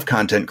a lot of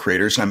content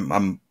creators, and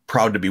I'm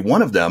proud to be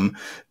one of them,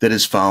 that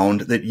has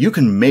found that you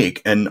can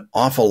make an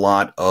awful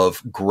lot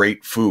of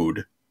great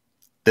food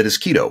that is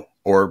keto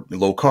or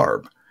low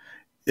carb.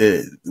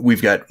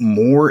 We've got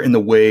more in the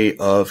way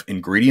of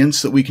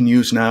ingredients that we can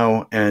use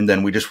now. And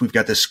then we've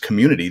got this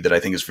community that I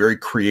think is very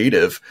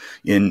creative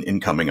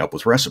in coming up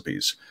with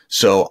recipes.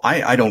 So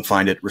I don't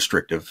find it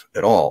restrictive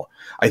at all.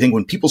 I think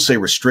when people say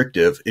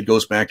restrictive, it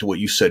goes back to what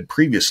you said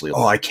previously.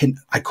 I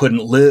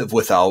couldn't live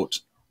without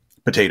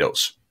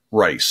potatoes,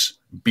 rice,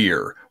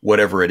 beer,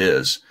 whatever it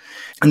is.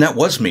 And that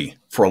was me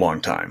for a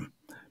long time.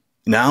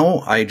 Now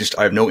I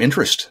have no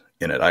interest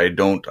in it. I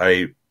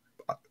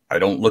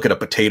don't look at a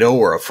potato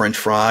or a French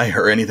fry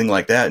or anything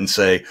like that and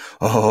say,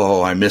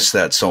 oh, I miss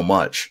that so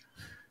much.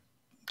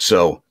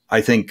 So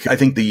I think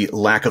the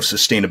lack of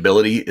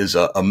sustainability is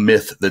a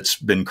myth that's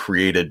been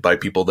created by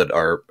people that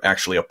are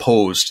actually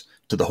opposed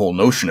to the whole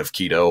notion of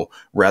keto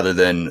rather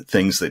than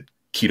things that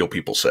keto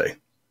people say.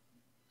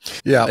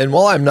 Yeah. And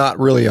while I'm not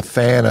really a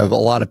fan of a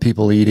lot of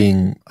people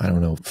eating, I don't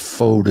know,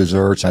 faux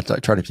desserts, I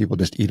try to people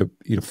just eat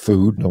a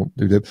food, don't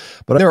do that.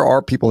 But there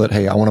are people that,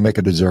 hey, I want to make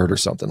a dessert or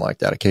something like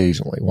that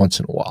occasionally, once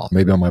in a while,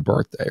 maybe on my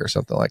birthday or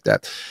something like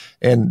that.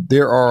 And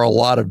there are a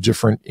lot of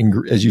different,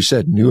 as you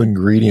said, new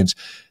ingredients.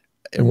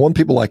 And one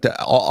people like to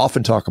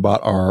often talk about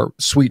are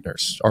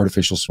sweeteners,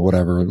 artificial,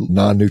 whatever,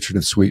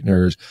 non-nutritive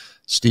sweeteners,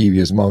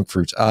 stevias, monk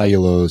fruits,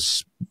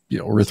 allulose,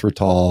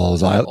 erythritols,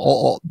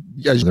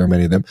 there are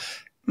many of them.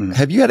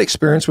 Have you had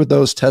experience with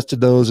those, tested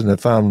those, and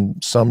have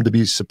found some to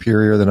be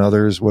superior than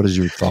others? What is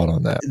your thought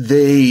on that?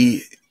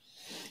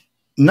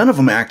 None of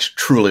them act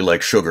truly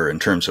like sugar in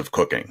terms of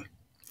cooking.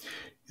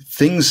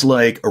 Things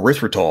like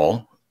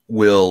erythritol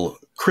will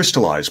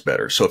crystallize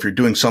better. So if you're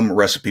doing some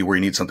recipe where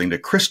you need something to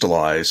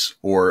crystallize,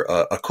 or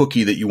a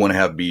cookie that you want to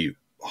have be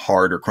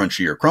hard or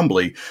crunchy or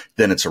crumbly,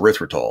 then it's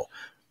erythritol.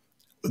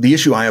 The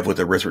issue I have with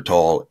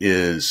erythritol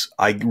is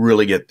I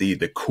really get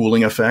the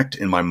cooling effect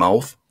in my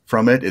mouth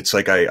from it. It's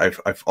like I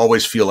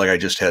always feel like I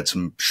just had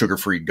some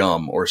sugar-free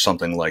gum or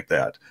something like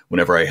that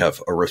whenever I have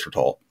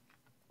erythritol.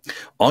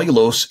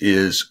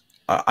 Allulose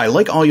I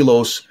like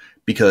allulose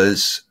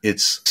because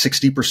it's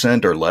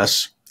 60% or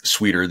less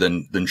sweeter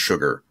than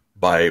sugar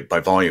by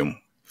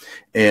volume.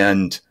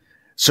 And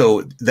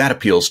so that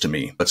appeals to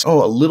me. But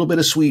a little bit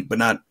of sweet, but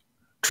not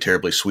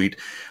terribly sweet.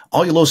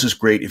 Allulose is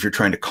great if you're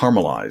trying to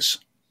caramelize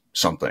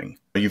something.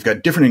 You've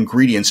got different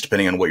ingredients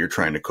depending on what you're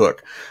trying to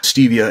cook.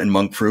 Stevia and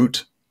monk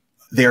fruit,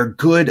 they're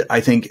good, I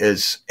think,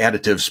 as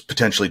additives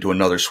potentially to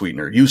another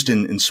sweetener, used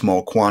in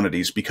small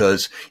quantities,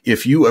 because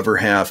if you ever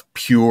have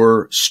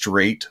pure,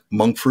 straight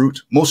monk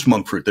fruit, most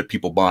monk fruit that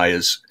people buy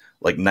is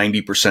like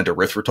 90%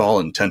 erythritol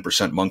and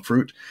 10% monk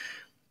fruit.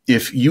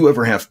 If you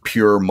ever have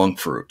pure monk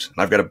fruit,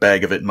 and I've got a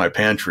bag of it in my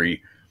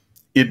pantry,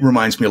 it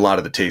reminds me a lot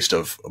of the taste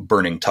of a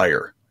burning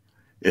tire.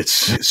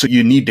 So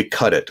you need to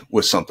cut it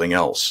with something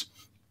else.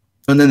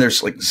 And then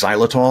there's like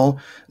xylitol.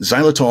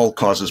 Xylitol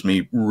causes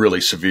me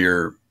really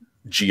severe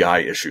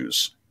GI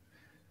issues.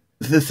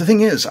 The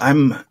thing is,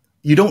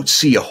 you don't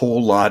see a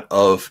whole lot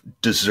of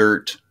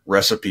dessert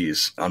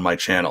recipes on my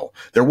channel.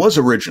 There was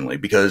originally,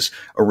 because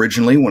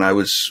originally when I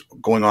was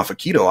going off of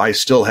keto, I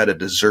still had a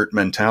dessert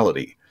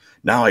mentality.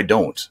 Now I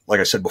don't. Like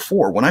I said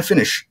before, when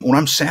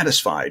I'm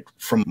satisfied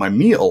from my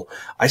meal,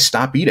 I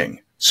stop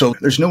eating. So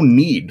there's no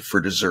need for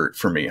dessert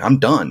for me. I'm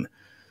done.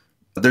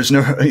 There's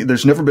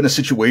never been a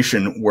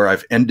situation where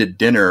I've ended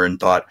dinner and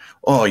thought,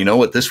 oh, you know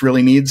what this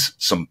really needs?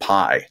 Some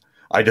pie.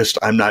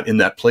 I'm not in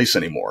that place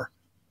anymore.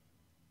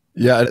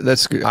 Yeah,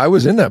 that's good. I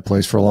was in that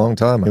place for a long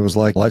time. It was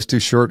like, life's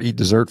too short, eat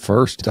dessert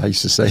first. I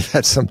used to say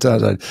that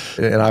sometimes.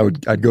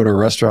 I'd go to a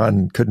restaurant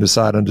and couldn't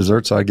decide on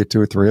dessert, so I'd get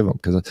 2 or 3 of them.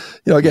 Because,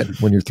 again,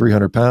 when you're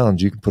 300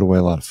 pounds, you can put away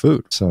a lot of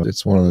food. So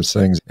it's one of those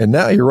things. And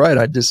now you're right.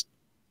 I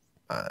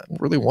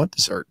really want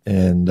dessert,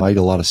 and I eat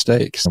a lot of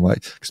steaks. I'm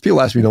like, because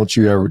people ask me, don't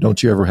you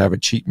ever have a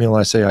cheat meal?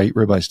 I say, I eat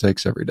ribeye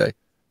steaks every day.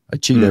 I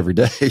cheat every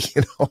day,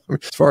 as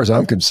far as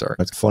I'm concerned.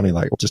 That's funny,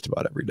 like just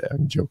about every day. I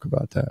can joke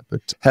about that.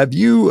 But have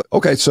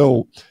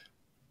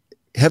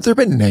there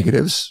been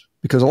negatives?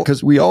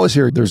 Because we always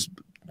hear you're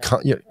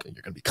going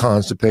to be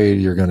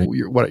constipated, your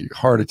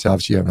heart attack,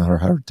 obviously you have a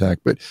heart attack,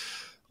 but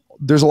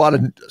there's a lot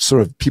of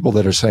sort of people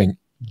that are saying,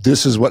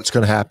 this is what's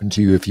going to happen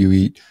to you if you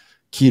eat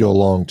keto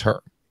long term.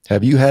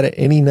 Have you had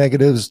any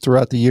negatives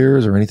throughout the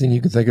years, or anything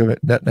you can think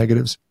of, net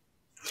negatives?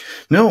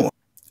 No,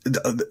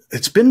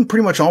 it's been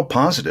pretty much all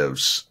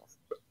positives.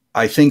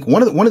 I think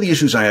one of the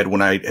issues I had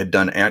when I had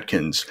done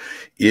Atkins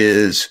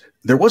is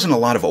there wasn't a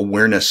lot of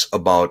awareness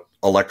about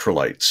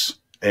electrolytes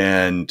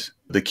and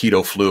the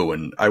keto flu.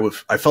 And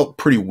I felt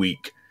pretty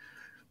weak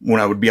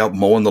when I would be out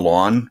mowing the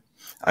lawn.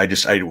 I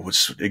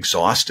was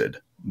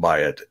exhausted by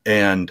it.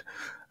 And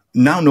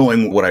now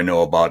knowing what I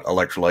know about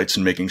electrolytes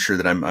and making sure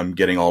that I'm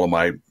getting all of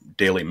my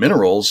daily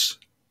minerals,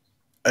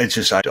 it's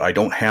just, I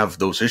don't have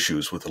those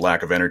issues with the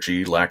lack of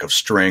energy, lack of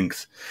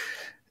strength.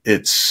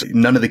 It's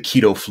none of the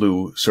keto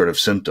flu sort of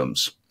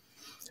symptoms.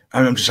 I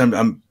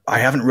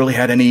haven't really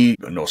had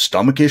no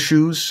stomach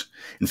issues.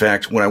 In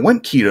fact, when I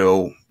went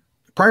keto,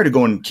 prior to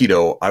going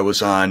keto, I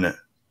was on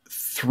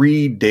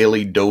 3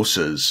 daily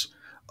doses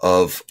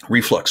of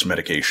reflux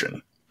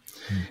medication.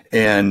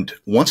 And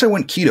once I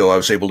went keto, I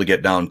was able to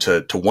get down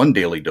to 1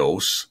 daily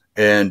dose.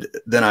 And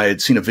then I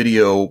had seen a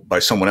video by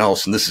someone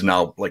else, and this is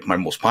now like my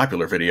most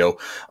popular video,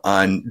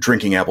 on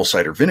drinking apple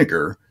cider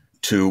vinegar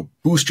to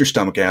boost your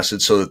stomach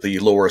acid so that the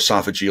lower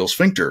esophageal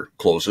sphincter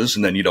closes,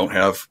 and then you don't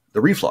have the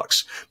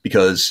reflux.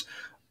 Because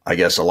I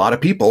guess a lot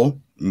of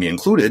people, me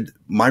included,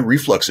 my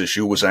reflux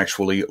issue was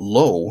actually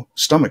low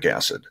stomach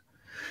acid.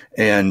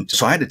 And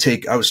so I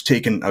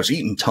was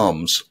eating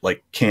Tums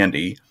like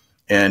candy,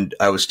 and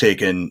I was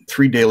taking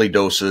 3 daily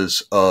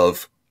doses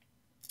of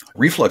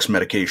reflux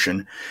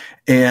medication.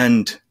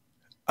 And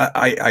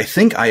I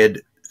think I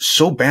had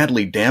so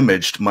badly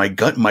damaged my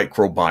gut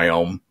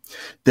microbiome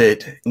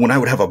that when I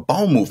would have a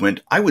bowel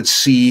movement, I would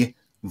see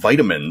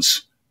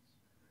vitamins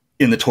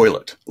in the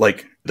toilet,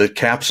 like the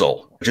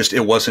capsule.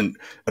 There wasn't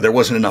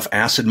enough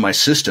acid in my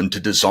system to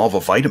dissolve a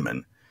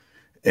vitamin.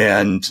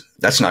 And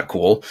that's not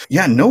cool.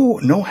 Yeah,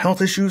 no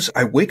health issues.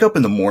 I wake up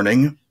in the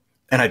morning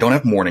and I don't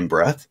have morning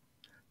breath.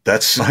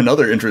 That's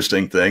another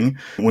interesting thing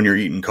when you're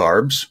eating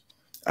carbs.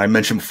 I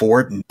mentioned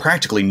before,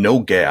 practically no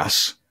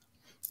gas.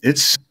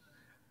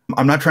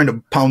 I'm not trying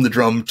to pound the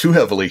drum too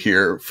heavily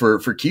here for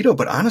keto,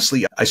 but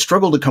honestly, I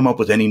struggle to come up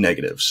with any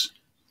negatives.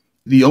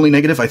 The only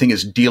negative, I think,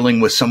 is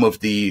dealing with some of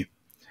the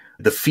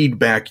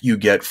feedback you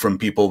get from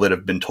people that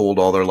have been told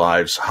all their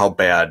lives how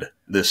bad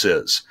this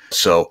is.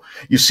 So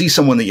you see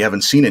someone that you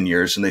haven't seen in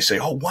years and they say,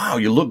 oh, wow,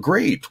 you look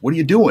great. What are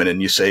you doing?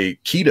 And you say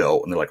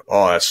keto. And they're like,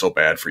 oh, that's so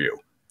bad for you.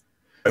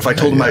 If I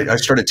told them I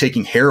started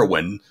taking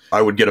heroin,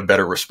 I would get a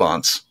better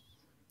response.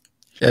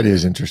 It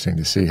is interesting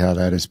to see how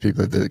that is.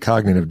 People, the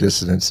cognitive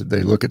dissonance,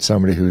 they look at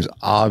somebody who's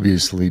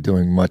obviously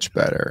doing much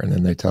better, and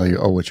then they tell you,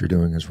 oh, what you're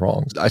doing is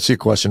wrong. I see a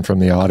question from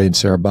the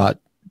audience here about,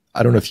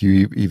 I don't know if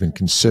you even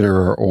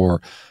consider,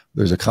 or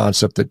there's a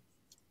concept that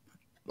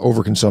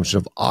overconsumption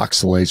of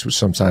oxalates, which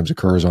sometimes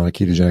occurs on a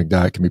ketogenic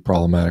diet, can be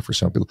problematic for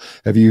some people.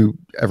 Have you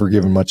ever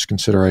given much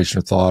consideration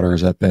or thought, or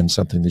has that been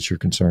something that you're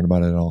concerned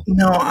about at all?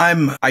 No,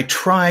 I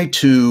try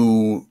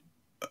to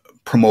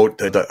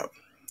promote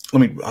let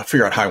me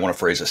figure out how I want to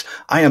phrase this.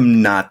 I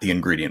am not the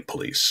ingredient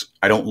police.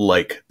 I don't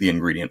like the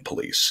ingredient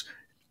police.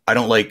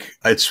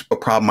 It's a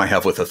problem I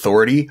have with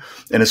authority,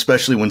 and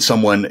especially when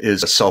someone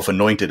is a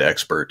self-anointed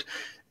expert.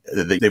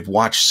 They've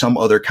watched some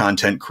other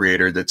content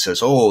creator that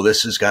says, oh,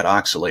 this has got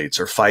oxalates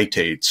or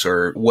phytates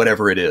or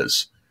whatever it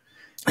is.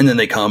 And then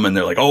they come and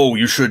they're like, oh,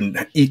 you shouldn't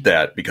eat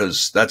that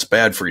because that's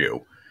bad for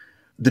you.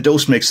 The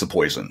dose makes the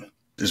poison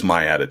is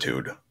my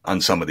attitude on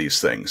some of these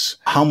things.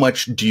 How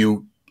much do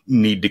you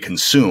need to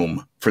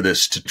consume for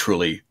this to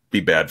truly be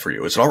bad for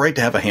you? Is it all right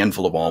to have a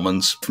handful of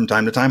almonds from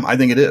time to time? I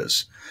think it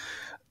is.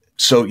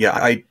 So yeah,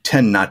 I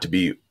tend not to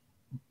be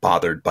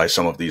bothered by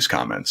some of these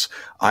comments.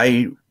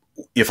 I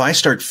if I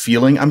start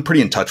feeling, I'm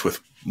pretty in touch with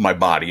my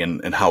body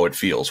and how it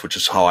feels, which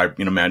is how I,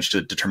 manage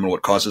to determine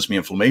what causes me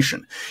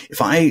inflammation.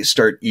 If I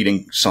start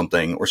eating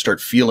something or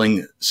start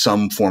feeling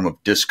some form of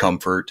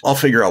discomfort, I'll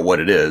figure out what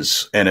it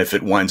is. And if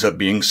it winds up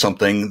being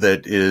something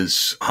that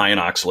is high in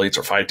oxalates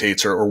or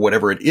phytates or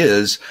whatever it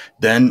is,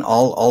 then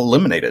I'll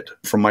eliminate it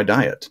from my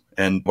diet.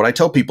 And what I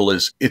tell people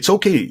is it's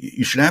okay.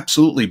 You should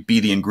absolutely be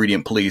the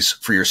ingredient police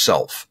for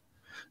yourself.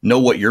 Know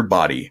what your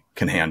body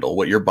can handle,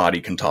 what your body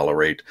can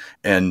tolerate,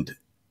 and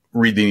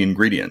read the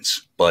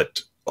ingredients.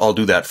 But I'll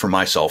do that for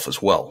myself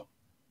as well.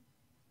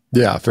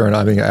 Yeah, fair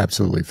enough. I think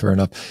absolutely fair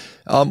enough.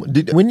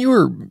 When you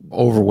were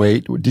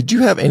overweight, did you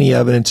have any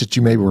evidence that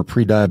you maybe were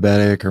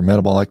pre-diabetic or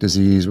metabolic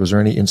disease? Was there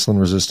any insulin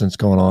resistance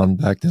going on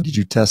back then? Did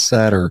you test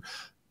that, or?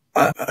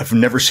 I've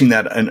never seen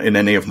that in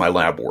any of my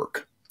lab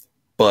work,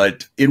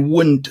 but it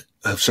wouldn't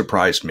have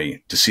surprised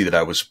me to see that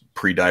I was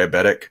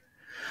pre-diabetic,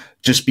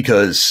 just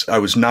because I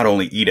was not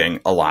only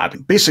eating a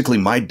lot. Basically,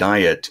 my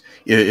diet,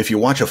 if you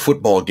watch a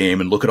football game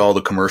and look at all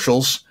the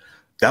commercials,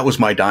 that was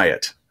my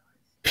diet.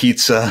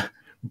 Pizza,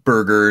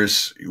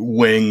 burgers,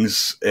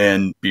 wings,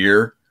 and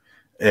beer,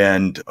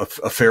 and a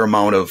fair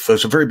amount of, I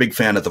was a very big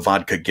fan of the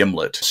vodka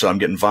gimlet. So I'm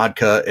getting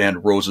vodka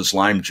and Rose's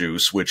lime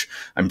juice, which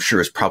I'm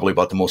sure is probably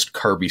about the most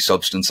carby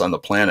substance on the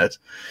planet.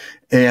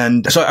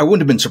 And so I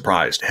wouldn't have been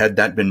surprised had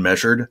that been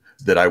measured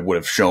that I would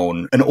have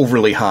shown an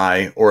overly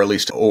high or at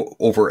least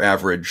over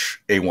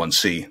average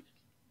A1C.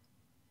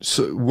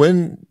 So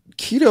when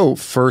keto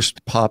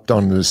first popped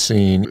onto the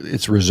scene,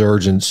 its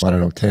resurgence, I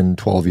don't know, 10,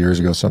 12 years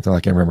ago, something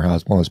like, I can't remember how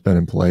long it's been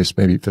in place,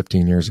 maybe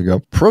 15 years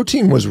ago.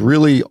 Protein was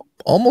really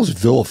almost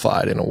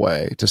vilified in a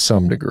way to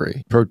some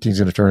degree. Protein's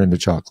going to turn into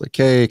chocolate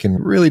cake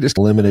and really just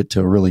limit it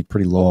to really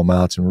pretty low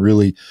amounts and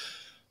really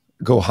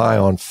go high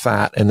on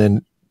fat. And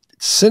then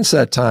since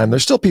that time,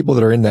 there's still people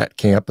that are in that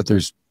camp, but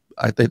there's,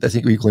 I think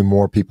equally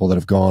more people that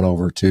have gone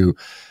over to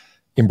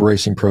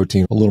embracing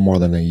protein a little more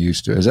than they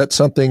used to. Is that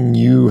something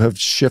you have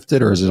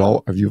shifted, or is it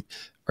all,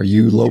 are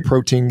you low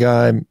protein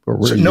guy? Or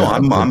where no,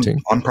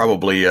 I'm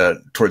probably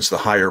towards the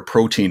higher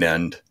protein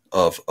end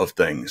of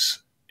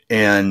things.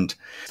 And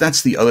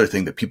that's the other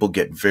thing that people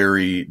get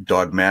very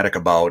dogmatic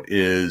about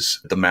is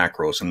the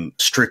macros and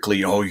strictly,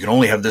 you can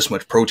only have this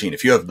much protein.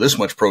 If you have this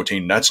much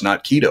protein, that's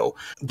not keto.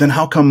 Then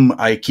how come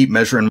I keep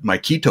measuring my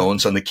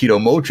ketones on the Keto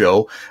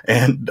Mojo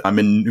and I'm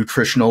in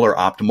nutritional or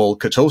optimal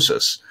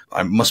ketosis?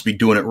 I must be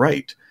doing it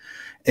right.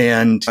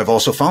 And I've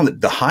also found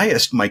that the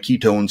highest my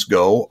ketones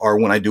go are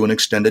when I do an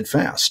extended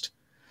fast.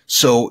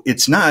 So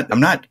I'm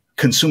not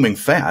consuming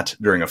fat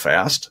during a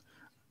fast.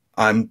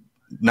 I'm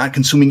not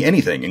consuming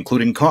anything,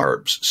 including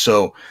carbs.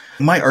 So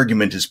my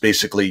argument is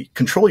basically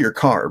control your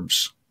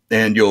carbs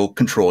and you'll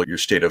control your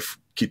state of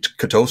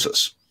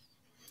ketosis.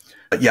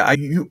 Yeah,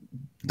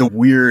 the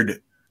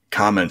weird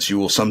comments you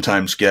will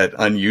sometimes get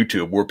on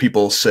YouTube where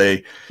people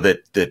say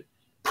that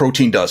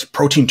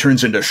protein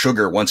turns into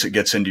sugar once it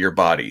gets into your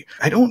body.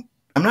 I'm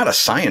not a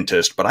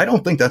scientist, but I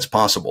don't think that's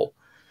possible.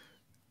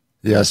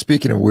 Yeah,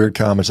 speaking of weird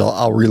comments,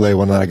 I'll relay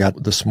one that I got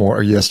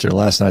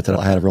last night that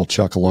I had a real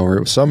chuckle over.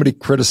 It was somebody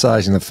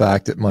criticizing the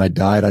fact that my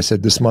diet, I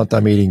said, this month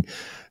I'm eating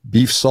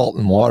beef, salt,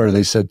 and water.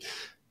 They said,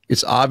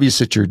 it's obvious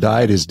that your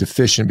diet is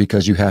deficient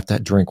because you have to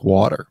drink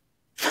water.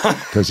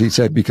 Because he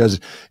said, because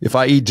if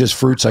I eat just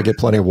fruits, I get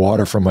plenty of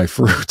water from my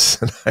fruits.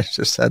 And I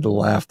just had to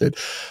laugh that,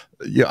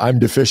 I'm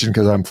deficient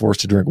because I'm forced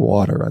to drink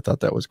water. I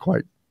thought that was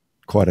quite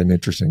an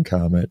interesting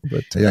comment,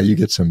 but yeah, you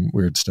get some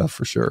weird stuff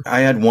for sure.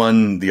 I had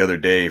one the other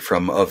day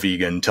from a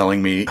vegan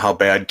telling me how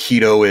bad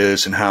keto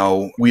is and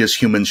how we as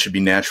humans should be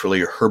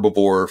naturally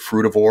herbivore,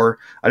 frugivore.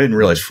 I didn't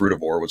realize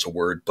frugivore was a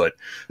word, but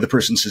the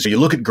person says, you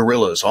look at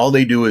gorillas, all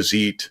they do is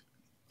eat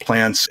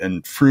plants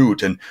and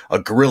fruit, and a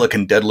gorilla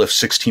can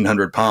deadlift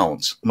 1,600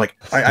 pounds. I'm like,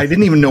 I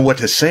didn't even know what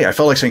to say. I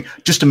felt like saying,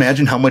 just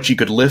imagine how much he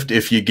could lift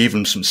if you gave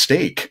him some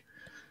steak.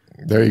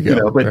 There you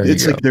go. But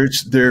it's like,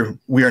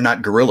 we are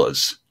not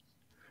gorillas.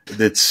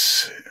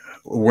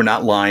 We're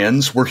not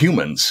lions, we're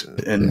humans.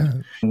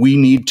 And we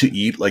need to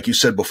eat, like you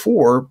said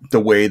before, the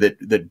way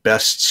that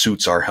best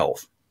suits our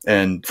health.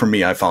 And for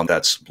me, I found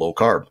that's low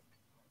carb.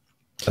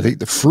 I think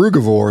the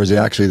frugivore is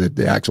actually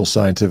the actual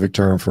scientific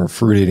term for a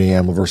fruit-eating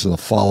animal versus a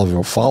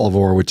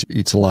folivore, which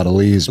eats a lot of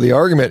leaves. The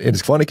argument, and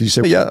it's funny because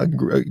you say, a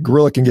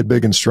gorilla can get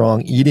big and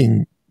strong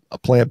eating a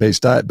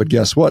plant-based diet, but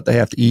guess what? They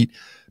have to eat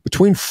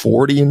between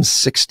 40 and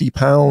 60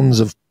 pounds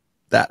of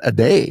that a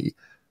day.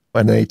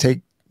 And they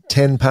take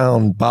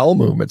 10-pound bowel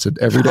movements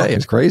every day.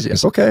 It's crazy.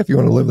 It's okay if you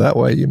want to live that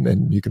way,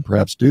 and you can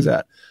perhaps do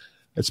that.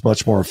 It's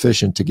much more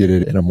efficient to get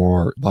it in a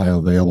more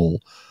bioavailable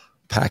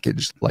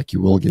package like you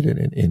will get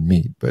it in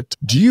meat. But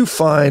do you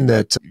find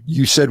that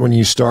you said when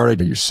you started,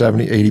 you're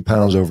 70, 80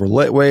 pounds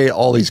overweight,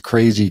 all these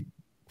crazy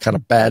kind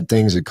of bad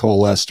things that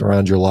coalesced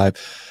around your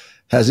life?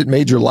 Has it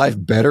made your life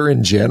better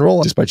in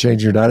general just by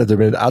changing your diet? Have there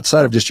been,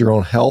 outside of just your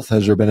own health,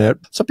 has there been,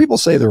 some people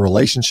say their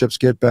relationships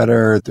get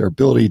better, their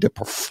ability to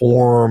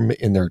perform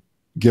in their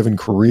given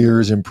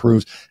careers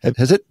improves.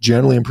 Has it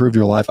generally improved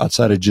your life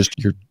outside of just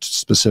your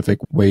specific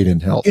weight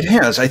and health? It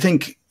has. I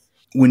think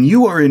when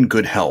you are in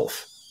good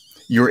health,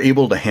 you're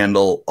able to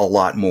handle a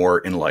lot more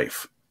in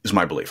life, is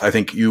my belief. I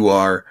think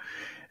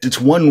it's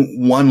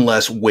one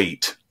less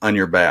weight on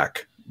your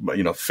back,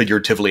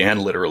 figuratively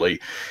and literally.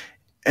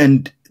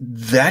 And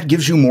that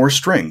gives you more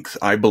strength,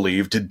 I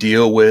believe, to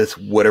deal with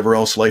whatever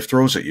else life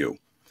throws at you.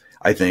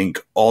 I think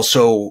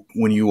also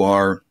when you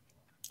are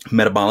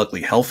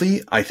metabolically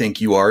healthy, I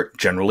think you are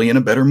generally in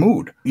a better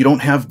mood. You don't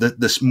have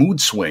this mood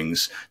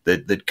swings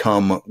that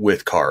come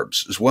with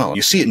carbs as well.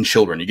 You see it in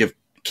children. You give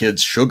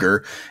kids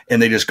sugar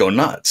and they just go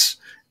nuts.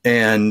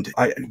 And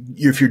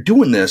if you're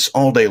doing this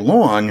all day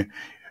long,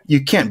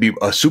 you can't be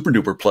a super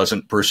duper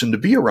pleasant person to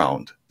be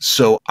around.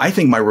 So I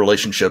think my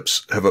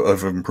relationships have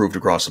improved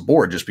across the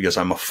board just because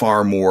I'm a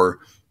far more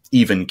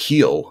even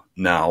keel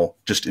now,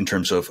 just in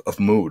terms of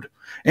mood.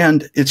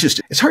 And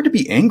it's hard to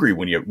be angry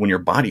when your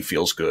body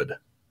feels good.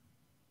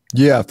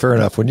 Yeah, fair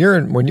enough. When you're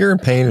in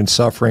pain and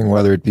suffering,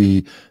 whether it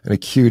be an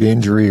acute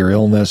injury or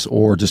illness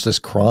or just this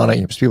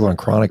chronic, people are in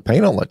chronic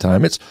pain all the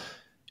time.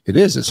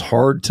 It's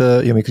hard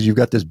to, because you've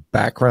got this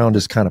background,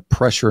 this kind of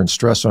pressure and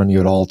stress on you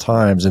at all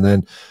times. And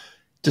then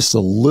just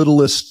the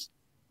littlest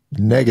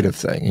negative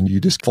thing and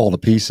you just fall to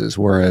pieces.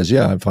 Whereas,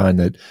 I find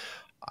that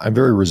I'm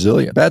very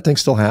resilient. Bad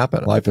things still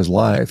happen. Life is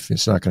life.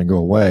 It's not going to go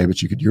away,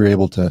 but you're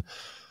able to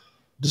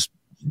just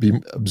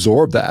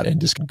absorb that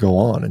and just go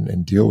on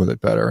and deal with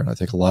it better. And I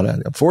think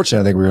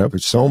unfortunately, I think we're up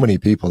with so many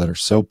people that are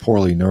so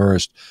poorly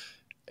nourished,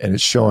 and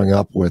it's showing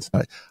up with,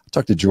 I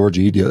talked to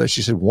Georgie the other day.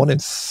 She said 1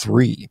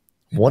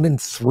 in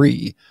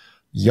 3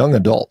 young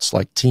adults,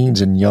 like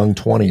teens and young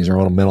 20s, are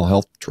on a mental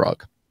health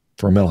drug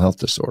for a mental health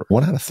disorder.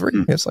 1 out of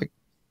 3. It's like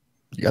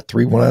you got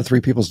 1 out of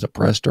 3 people's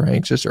depressed or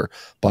anxious or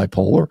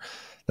bipolar.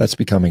 That's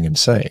becoming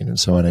insane. And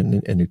so,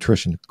 and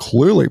nutrition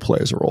clearly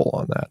plays a role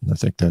on that. And I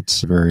think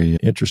that's very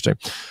interesting.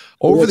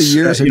 Over the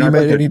years, have you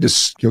made any,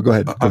 go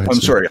ahead. I'm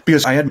sorry,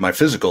 because I had my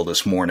physical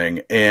this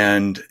morning,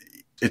 and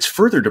it's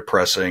further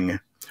depressing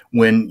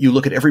when you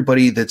look at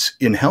everybody that's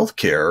in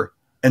healthcare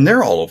and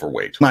they're all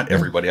overweight. Not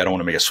everybody. I don't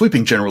want to make a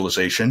sweeping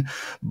generalization,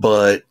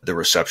 but the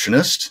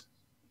receptionist,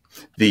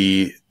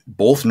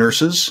 both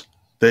nurses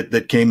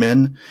that came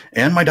in,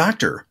 and my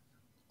doctor,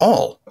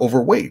 all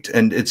overweight.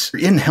 And it's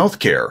in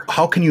healthcare.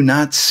 How can you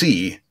not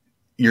see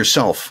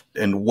yourself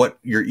and what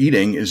you're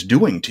eating is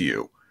doing to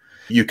you?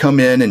 You come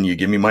in and you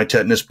give me my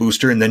tetanus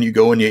booster, and then you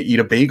go and you eat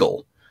a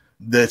bagel.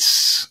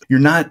 You're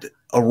not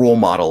a role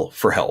model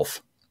for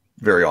health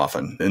very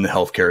often in the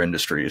healthcare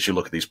industry as you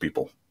look at these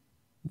people.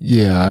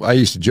 Yeah. I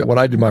used to, when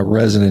I did my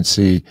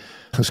residency,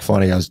 it was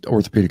funny. I was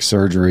orthopedic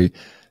surgery,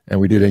 and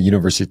we did at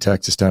University of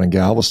Texas down in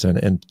Galveston.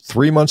 And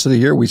 3 months of the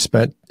year we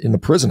spent in the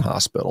prison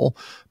hospital,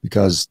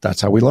 because that's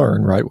how we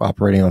learn, right?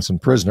 Operating on some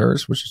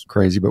prisoners, which is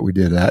crazy, but we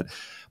did that.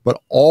 But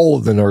all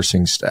of the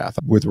nursing staff,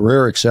 with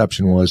rare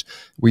exception,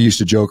 we used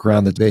to joke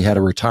around that they had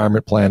a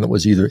retirement plan that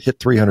was either hit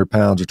 300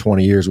 pounds or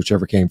 20 years,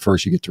 whichever came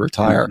first, you get to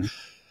retire. Mm-hmm.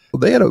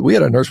 Well, we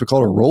had a nurse, we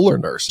called her a roller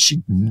nurse.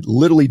 She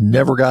literally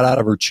never got out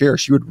of her chair.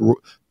 She would,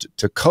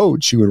 to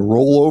code, she would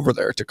roll over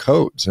there to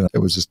codes. And it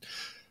was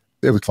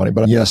funny.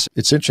 But yes,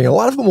 it's interesting. A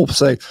lot of them will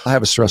say, I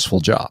have a stressful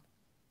job.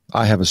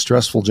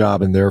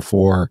 And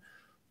therefore,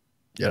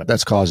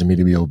 that's causing me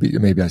to be obese.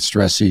 Maybe I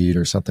stress eat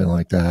or something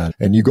like that.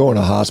 And you go in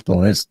a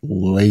hospital and it's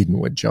laden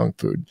with junk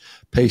food.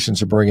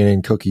 Patients are bringing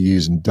in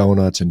cookies and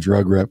donuts, and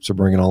drug reps are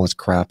bringing all this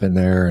crap in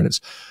there. And it's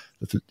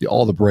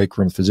all the break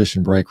rooms,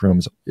 physician break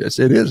rooms. It's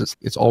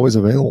always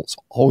available. It's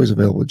always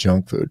available with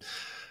junk food.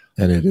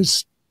 And it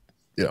is,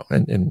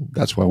 and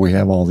that's why we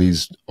have all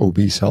these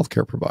obese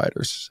healthcare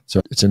providers.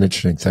 So it's an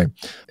interesting thing.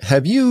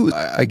 Have you,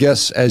 I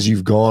guess, as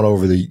you've gone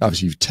over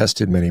obviously you've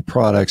tested many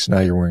products, now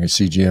you're wearing a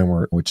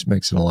CGM, which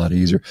makes it a lot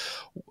easier.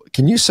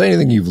 Can you say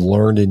anything you've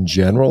learned in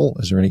general?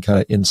 Is there any kind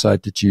of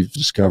insight that you've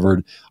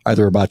discovered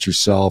either about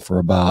yourself or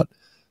about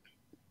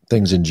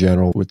things in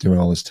general with doing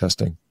all this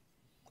testing?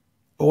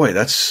 Boy,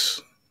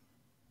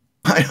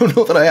 I don't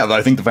know that I have.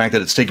 I think the fact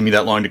that it's taken me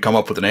that long to come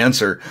up with an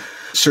answer,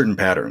 certain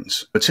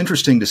patterns. It's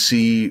interesting to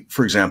see,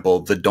 for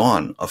example, the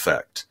dawn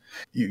effect.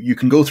 You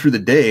can go through the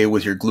day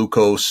with your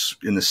glucose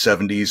in the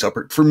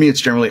 70s, for me, it's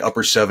generally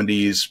upper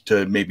 70s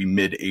to maybe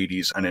mid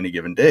 80s on any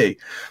given day.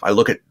 I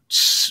look at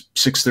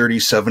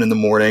 6:30, 7 in the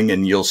morning,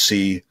 and you'll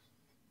see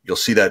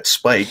that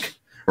spike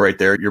right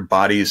there. Your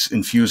body's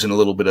infusing a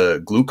little bit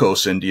of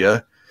glucose into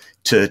you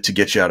to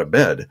get you out of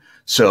bed.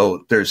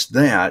 So there's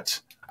that.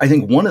 I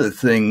think one of the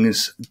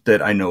things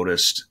that I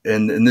noticed,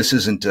 and this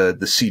isn't the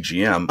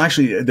CGM,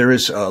 actually there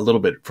is a little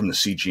bit from the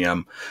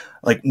CGM,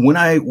 like when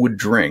I would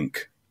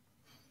drink,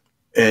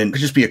 and it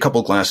could just be a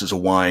couple glasses of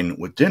wine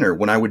with dinner,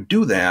 when I would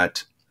do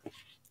that,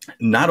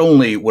 not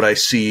only would I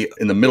see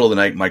in the middle of the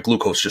night my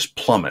glucose just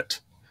plummet,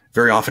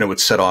 very often it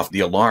would set off the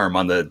alarm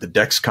on the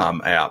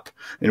Dexcom app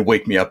and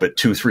wake me up at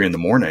 2, 3 in the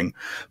morning,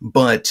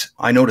 but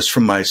I noticed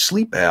from my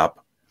sleep app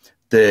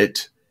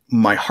that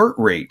my heart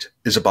rate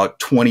is about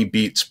 20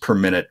 beats per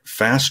minute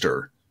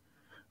faster.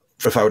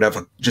 If I would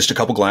have just a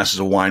couple glasses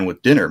of wine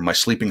with dinner, my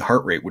sleeping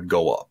heart rate would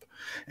go up.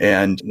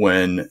 And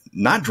when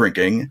not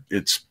drinking,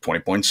 it's 20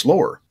 points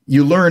slower.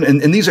 You learn,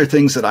 and these are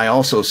things that I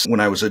also, when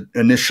I was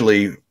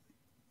initially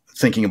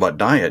thinking about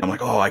diet, I'm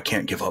like, oh, I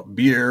can't give up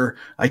beer.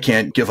 I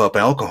can't give up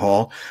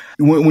alcohol.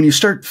 When you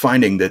start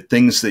finding that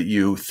things that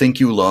you think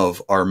you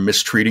love are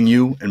mistreating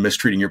you and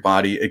mistreating your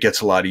body, it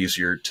gets a lot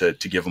easier to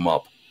give them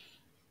up.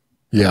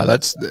 Yeah,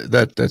 that's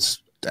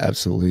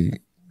absolutely,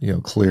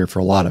 clear for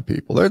a lot of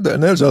people.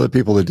 And there's other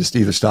people that just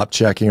either stop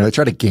checking or they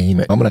try to game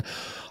it. I'm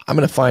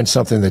gonna find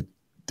something that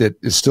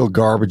is still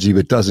garbagey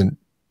but doesn't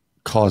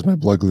cause my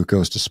blood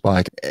glucose to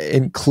spike.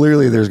 And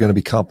clearly there's going to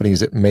be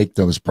companies that make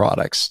those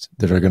products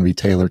that are going to be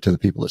tailored to the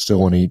people that still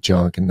want to eat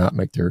junk and not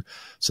make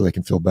so they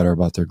can feel better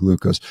about their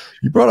glucose.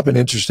 You brought up an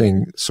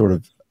interesting sort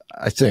of,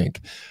 I think,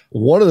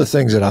 one of the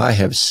things that I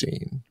have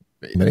seen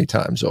many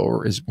times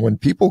over is when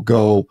people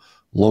go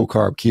low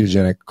carb,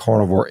 ketogenic,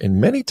 carnivore,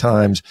 and many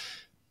times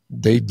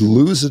they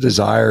lose the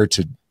desire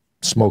to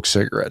smoke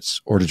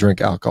cigarettes or to drink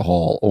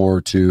alcohol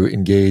or to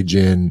engage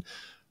in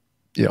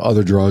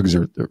other drugs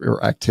or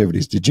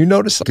activities. Did you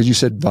notice, because you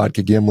said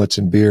vodka, gimlets,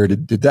 and beer,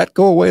 did that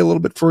go away a little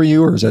bit for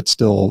you, or is that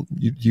still,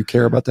 you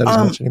care about that as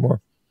much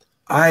anymore?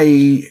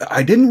 I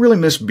didn't really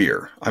miss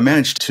beer. I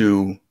managed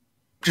to,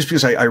 just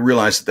because I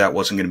realized that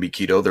wasn't going to be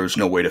keto, there was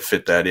no way to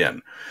fit that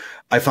in.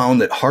 I found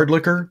that hard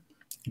liquor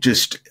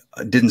just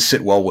didn't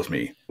sit well with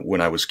me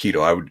when I was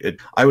keto.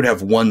 I would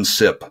have one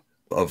sip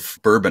of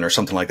bourbon or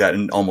something like that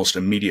and almost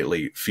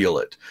immediately feel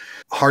it.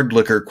 Hard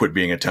liquor quit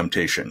being a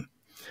temptation.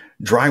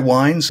 Dry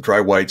wines, dry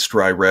whites,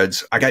 dry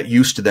reds, I got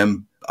used to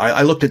them.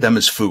 I looked at them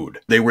as food.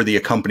 They were the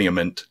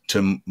accompaniment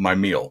to my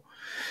meal.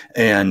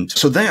 And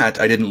so that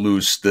I didn't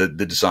lose the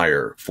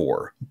desire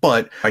for.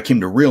 But I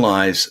came to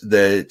realize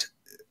that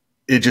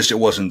it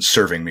wasn't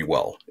serving me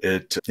well.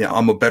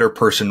 I'm a better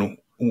person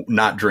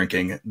not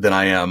drinking than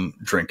I am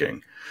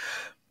drinking.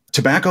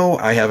 Tobacco,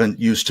 I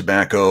haven't used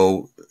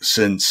tobacco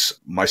since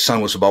my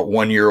son was about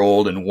 1 year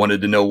old and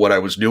wanted to know what I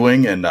was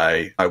doing. And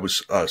I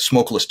was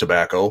smokeless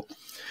tobacco.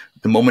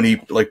 The moment he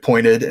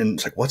pointed and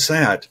it's like, what's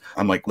that?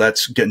 I'm like,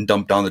 that's getting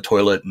dumped down the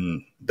toilet.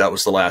 And that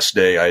was the last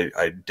day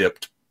I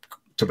dipped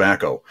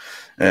tobacco.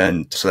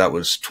 And so that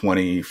was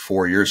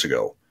 24 years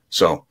ago.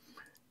 So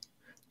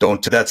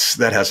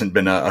that hasn't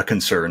been a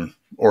concern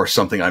or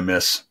something I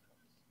miss.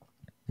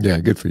 Yeah,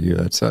 good for you.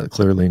 That's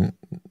clearly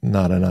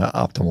not an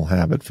optimal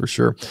habit for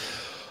sure.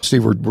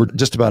 Steve, we're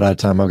just about out of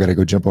time. I've got to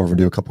go jump over and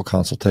do a couple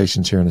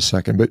consultations here in a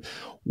second. But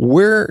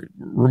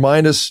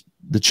remind us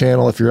the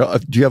channel. Do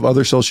you have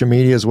other social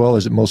media as well?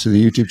 Is it mostly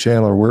the YouTube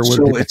channel, or where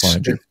do people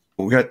find you?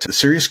 We got the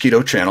Serious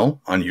Keto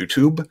channel on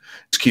YouTube.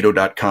 It's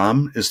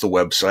keto.com is the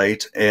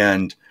website.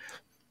 And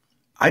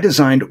I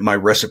designed my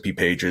recipe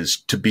pages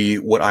to be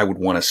what I would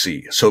want to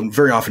see. So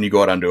very often you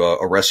go out onto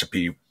a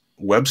recipe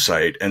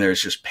website and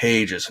there's just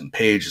pages and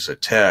pages of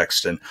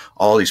text and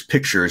all these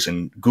pictures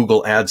and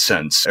Google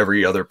AdSense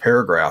every other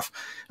paragraph.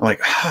 I'm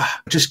like,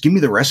 just give me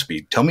the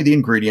recipe. Tell me the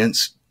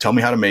ingredients. Tell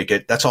me how to make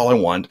it. That's all I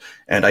want.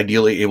 And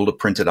ideally able to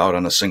print it out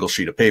on a single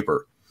sheet of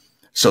paper.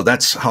 So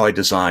that's how I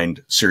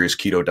designed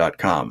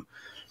SeriousKeto.com.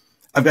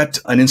 I've got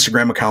an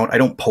Instagram account. I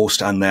don't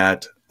post on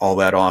that all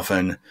that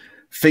often.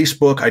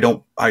 Facebook,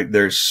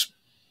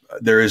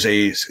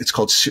 it's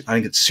called, I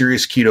think it's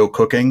Serious Keto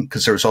Cooking,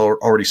 because there was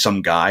already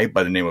some guy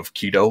by the name of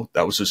Keto.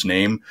 That was his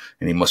name.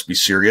 And he must be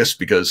serious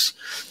because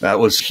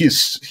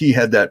he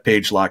had that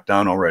page locked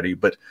down already.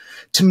 But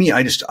to me,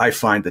 I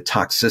find the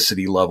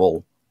toxicity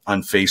level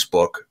on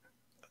Facebook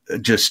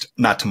just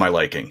not to my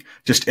liking.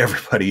 Just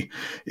everybody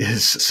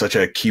is such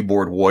a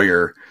keyboard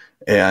warrior.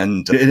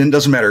 And it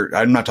doesn't matter.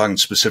 I'm not talking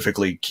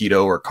specifically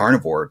keto or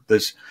carnivore.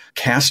 This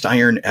cast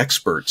iron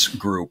experts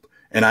group,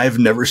 and I've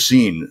never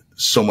seen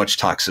so much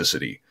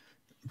toxicity,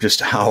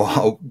 just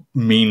how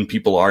mean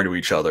people are to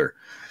each other.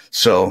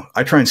 So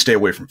I try and stay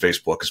away from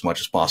Facebook as much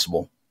as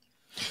possible.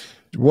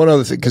 One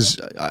other thing, because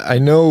I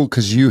know,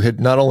 because you had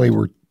not only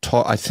were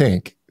taught, I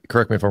think,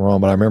 correct me if I'm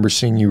wrong, but I remember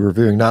seeing you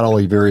reviewing not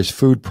only various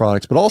food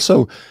products, but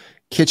also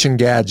kitchen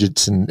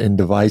gadgets and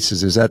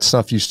devices. Is that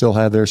stuff you still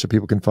have there so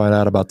people can find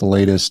out about the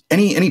latest?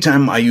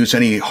 Anytime I use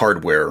any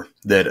hardware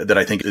that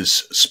I think is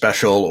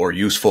special or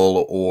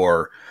useful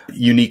or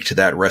unique to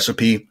that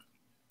recipe,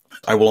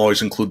 I will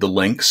always include the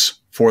links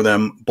for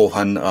them both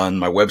on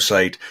my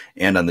website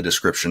and on the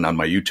description on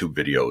my YouTube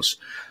videos.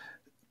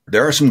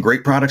 There are some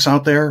great products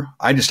out there.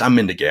 I'm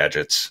into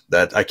gadgets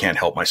that I can't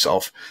help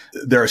myself.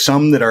 There are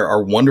some that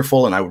are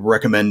wonderful and I would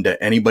recommend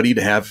to anybody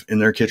to have in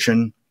their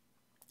kitchen.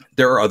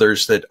 There are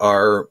others that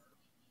are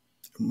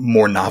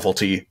more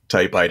novelty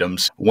type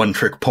items, one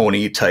trick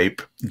pony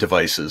type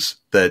devices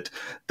that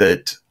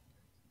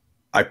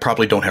I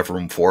probably don't have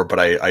room for, but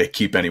I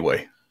keep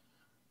anyway.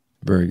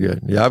 Very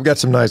good. Yeah, I've got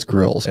some nice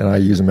grills and I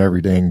use them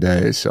every dang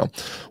day. So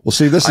we'll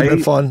see. This has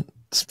been fun.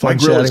 It's fun.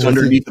 My grill is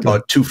underneath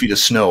about 2 feet of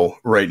snow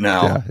right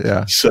now.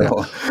 Yeah. So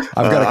yeah.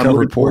 I've got a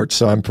covered porch,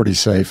 so I'm pretty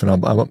safe.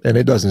 And and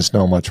it doesn't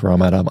snow much where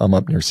I'm at. I'm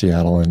up near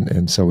Seattle,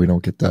 and so we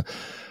don't get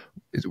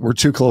we're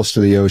too close to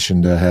the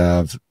ocean to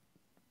have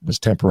this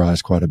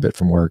temporized quite a bit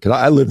from work.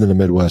 I lived in the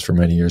Midwest for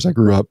many years. I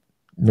grew up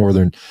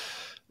northern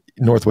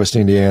Northwest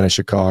Indiana,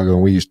 Chicago,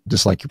 and we used,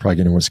 just like you're probably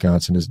getting in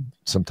Wisconsin, is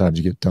sometimes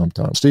you get dumped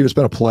on. Steve, it's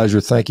been a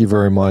pleasure. Thank you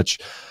very much.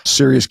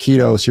 Serious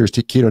Keto,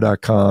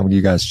 SeriousKeto.com.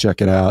 You guys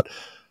check it out.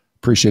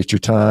 Appreciate your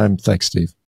time. Thanks, Steve.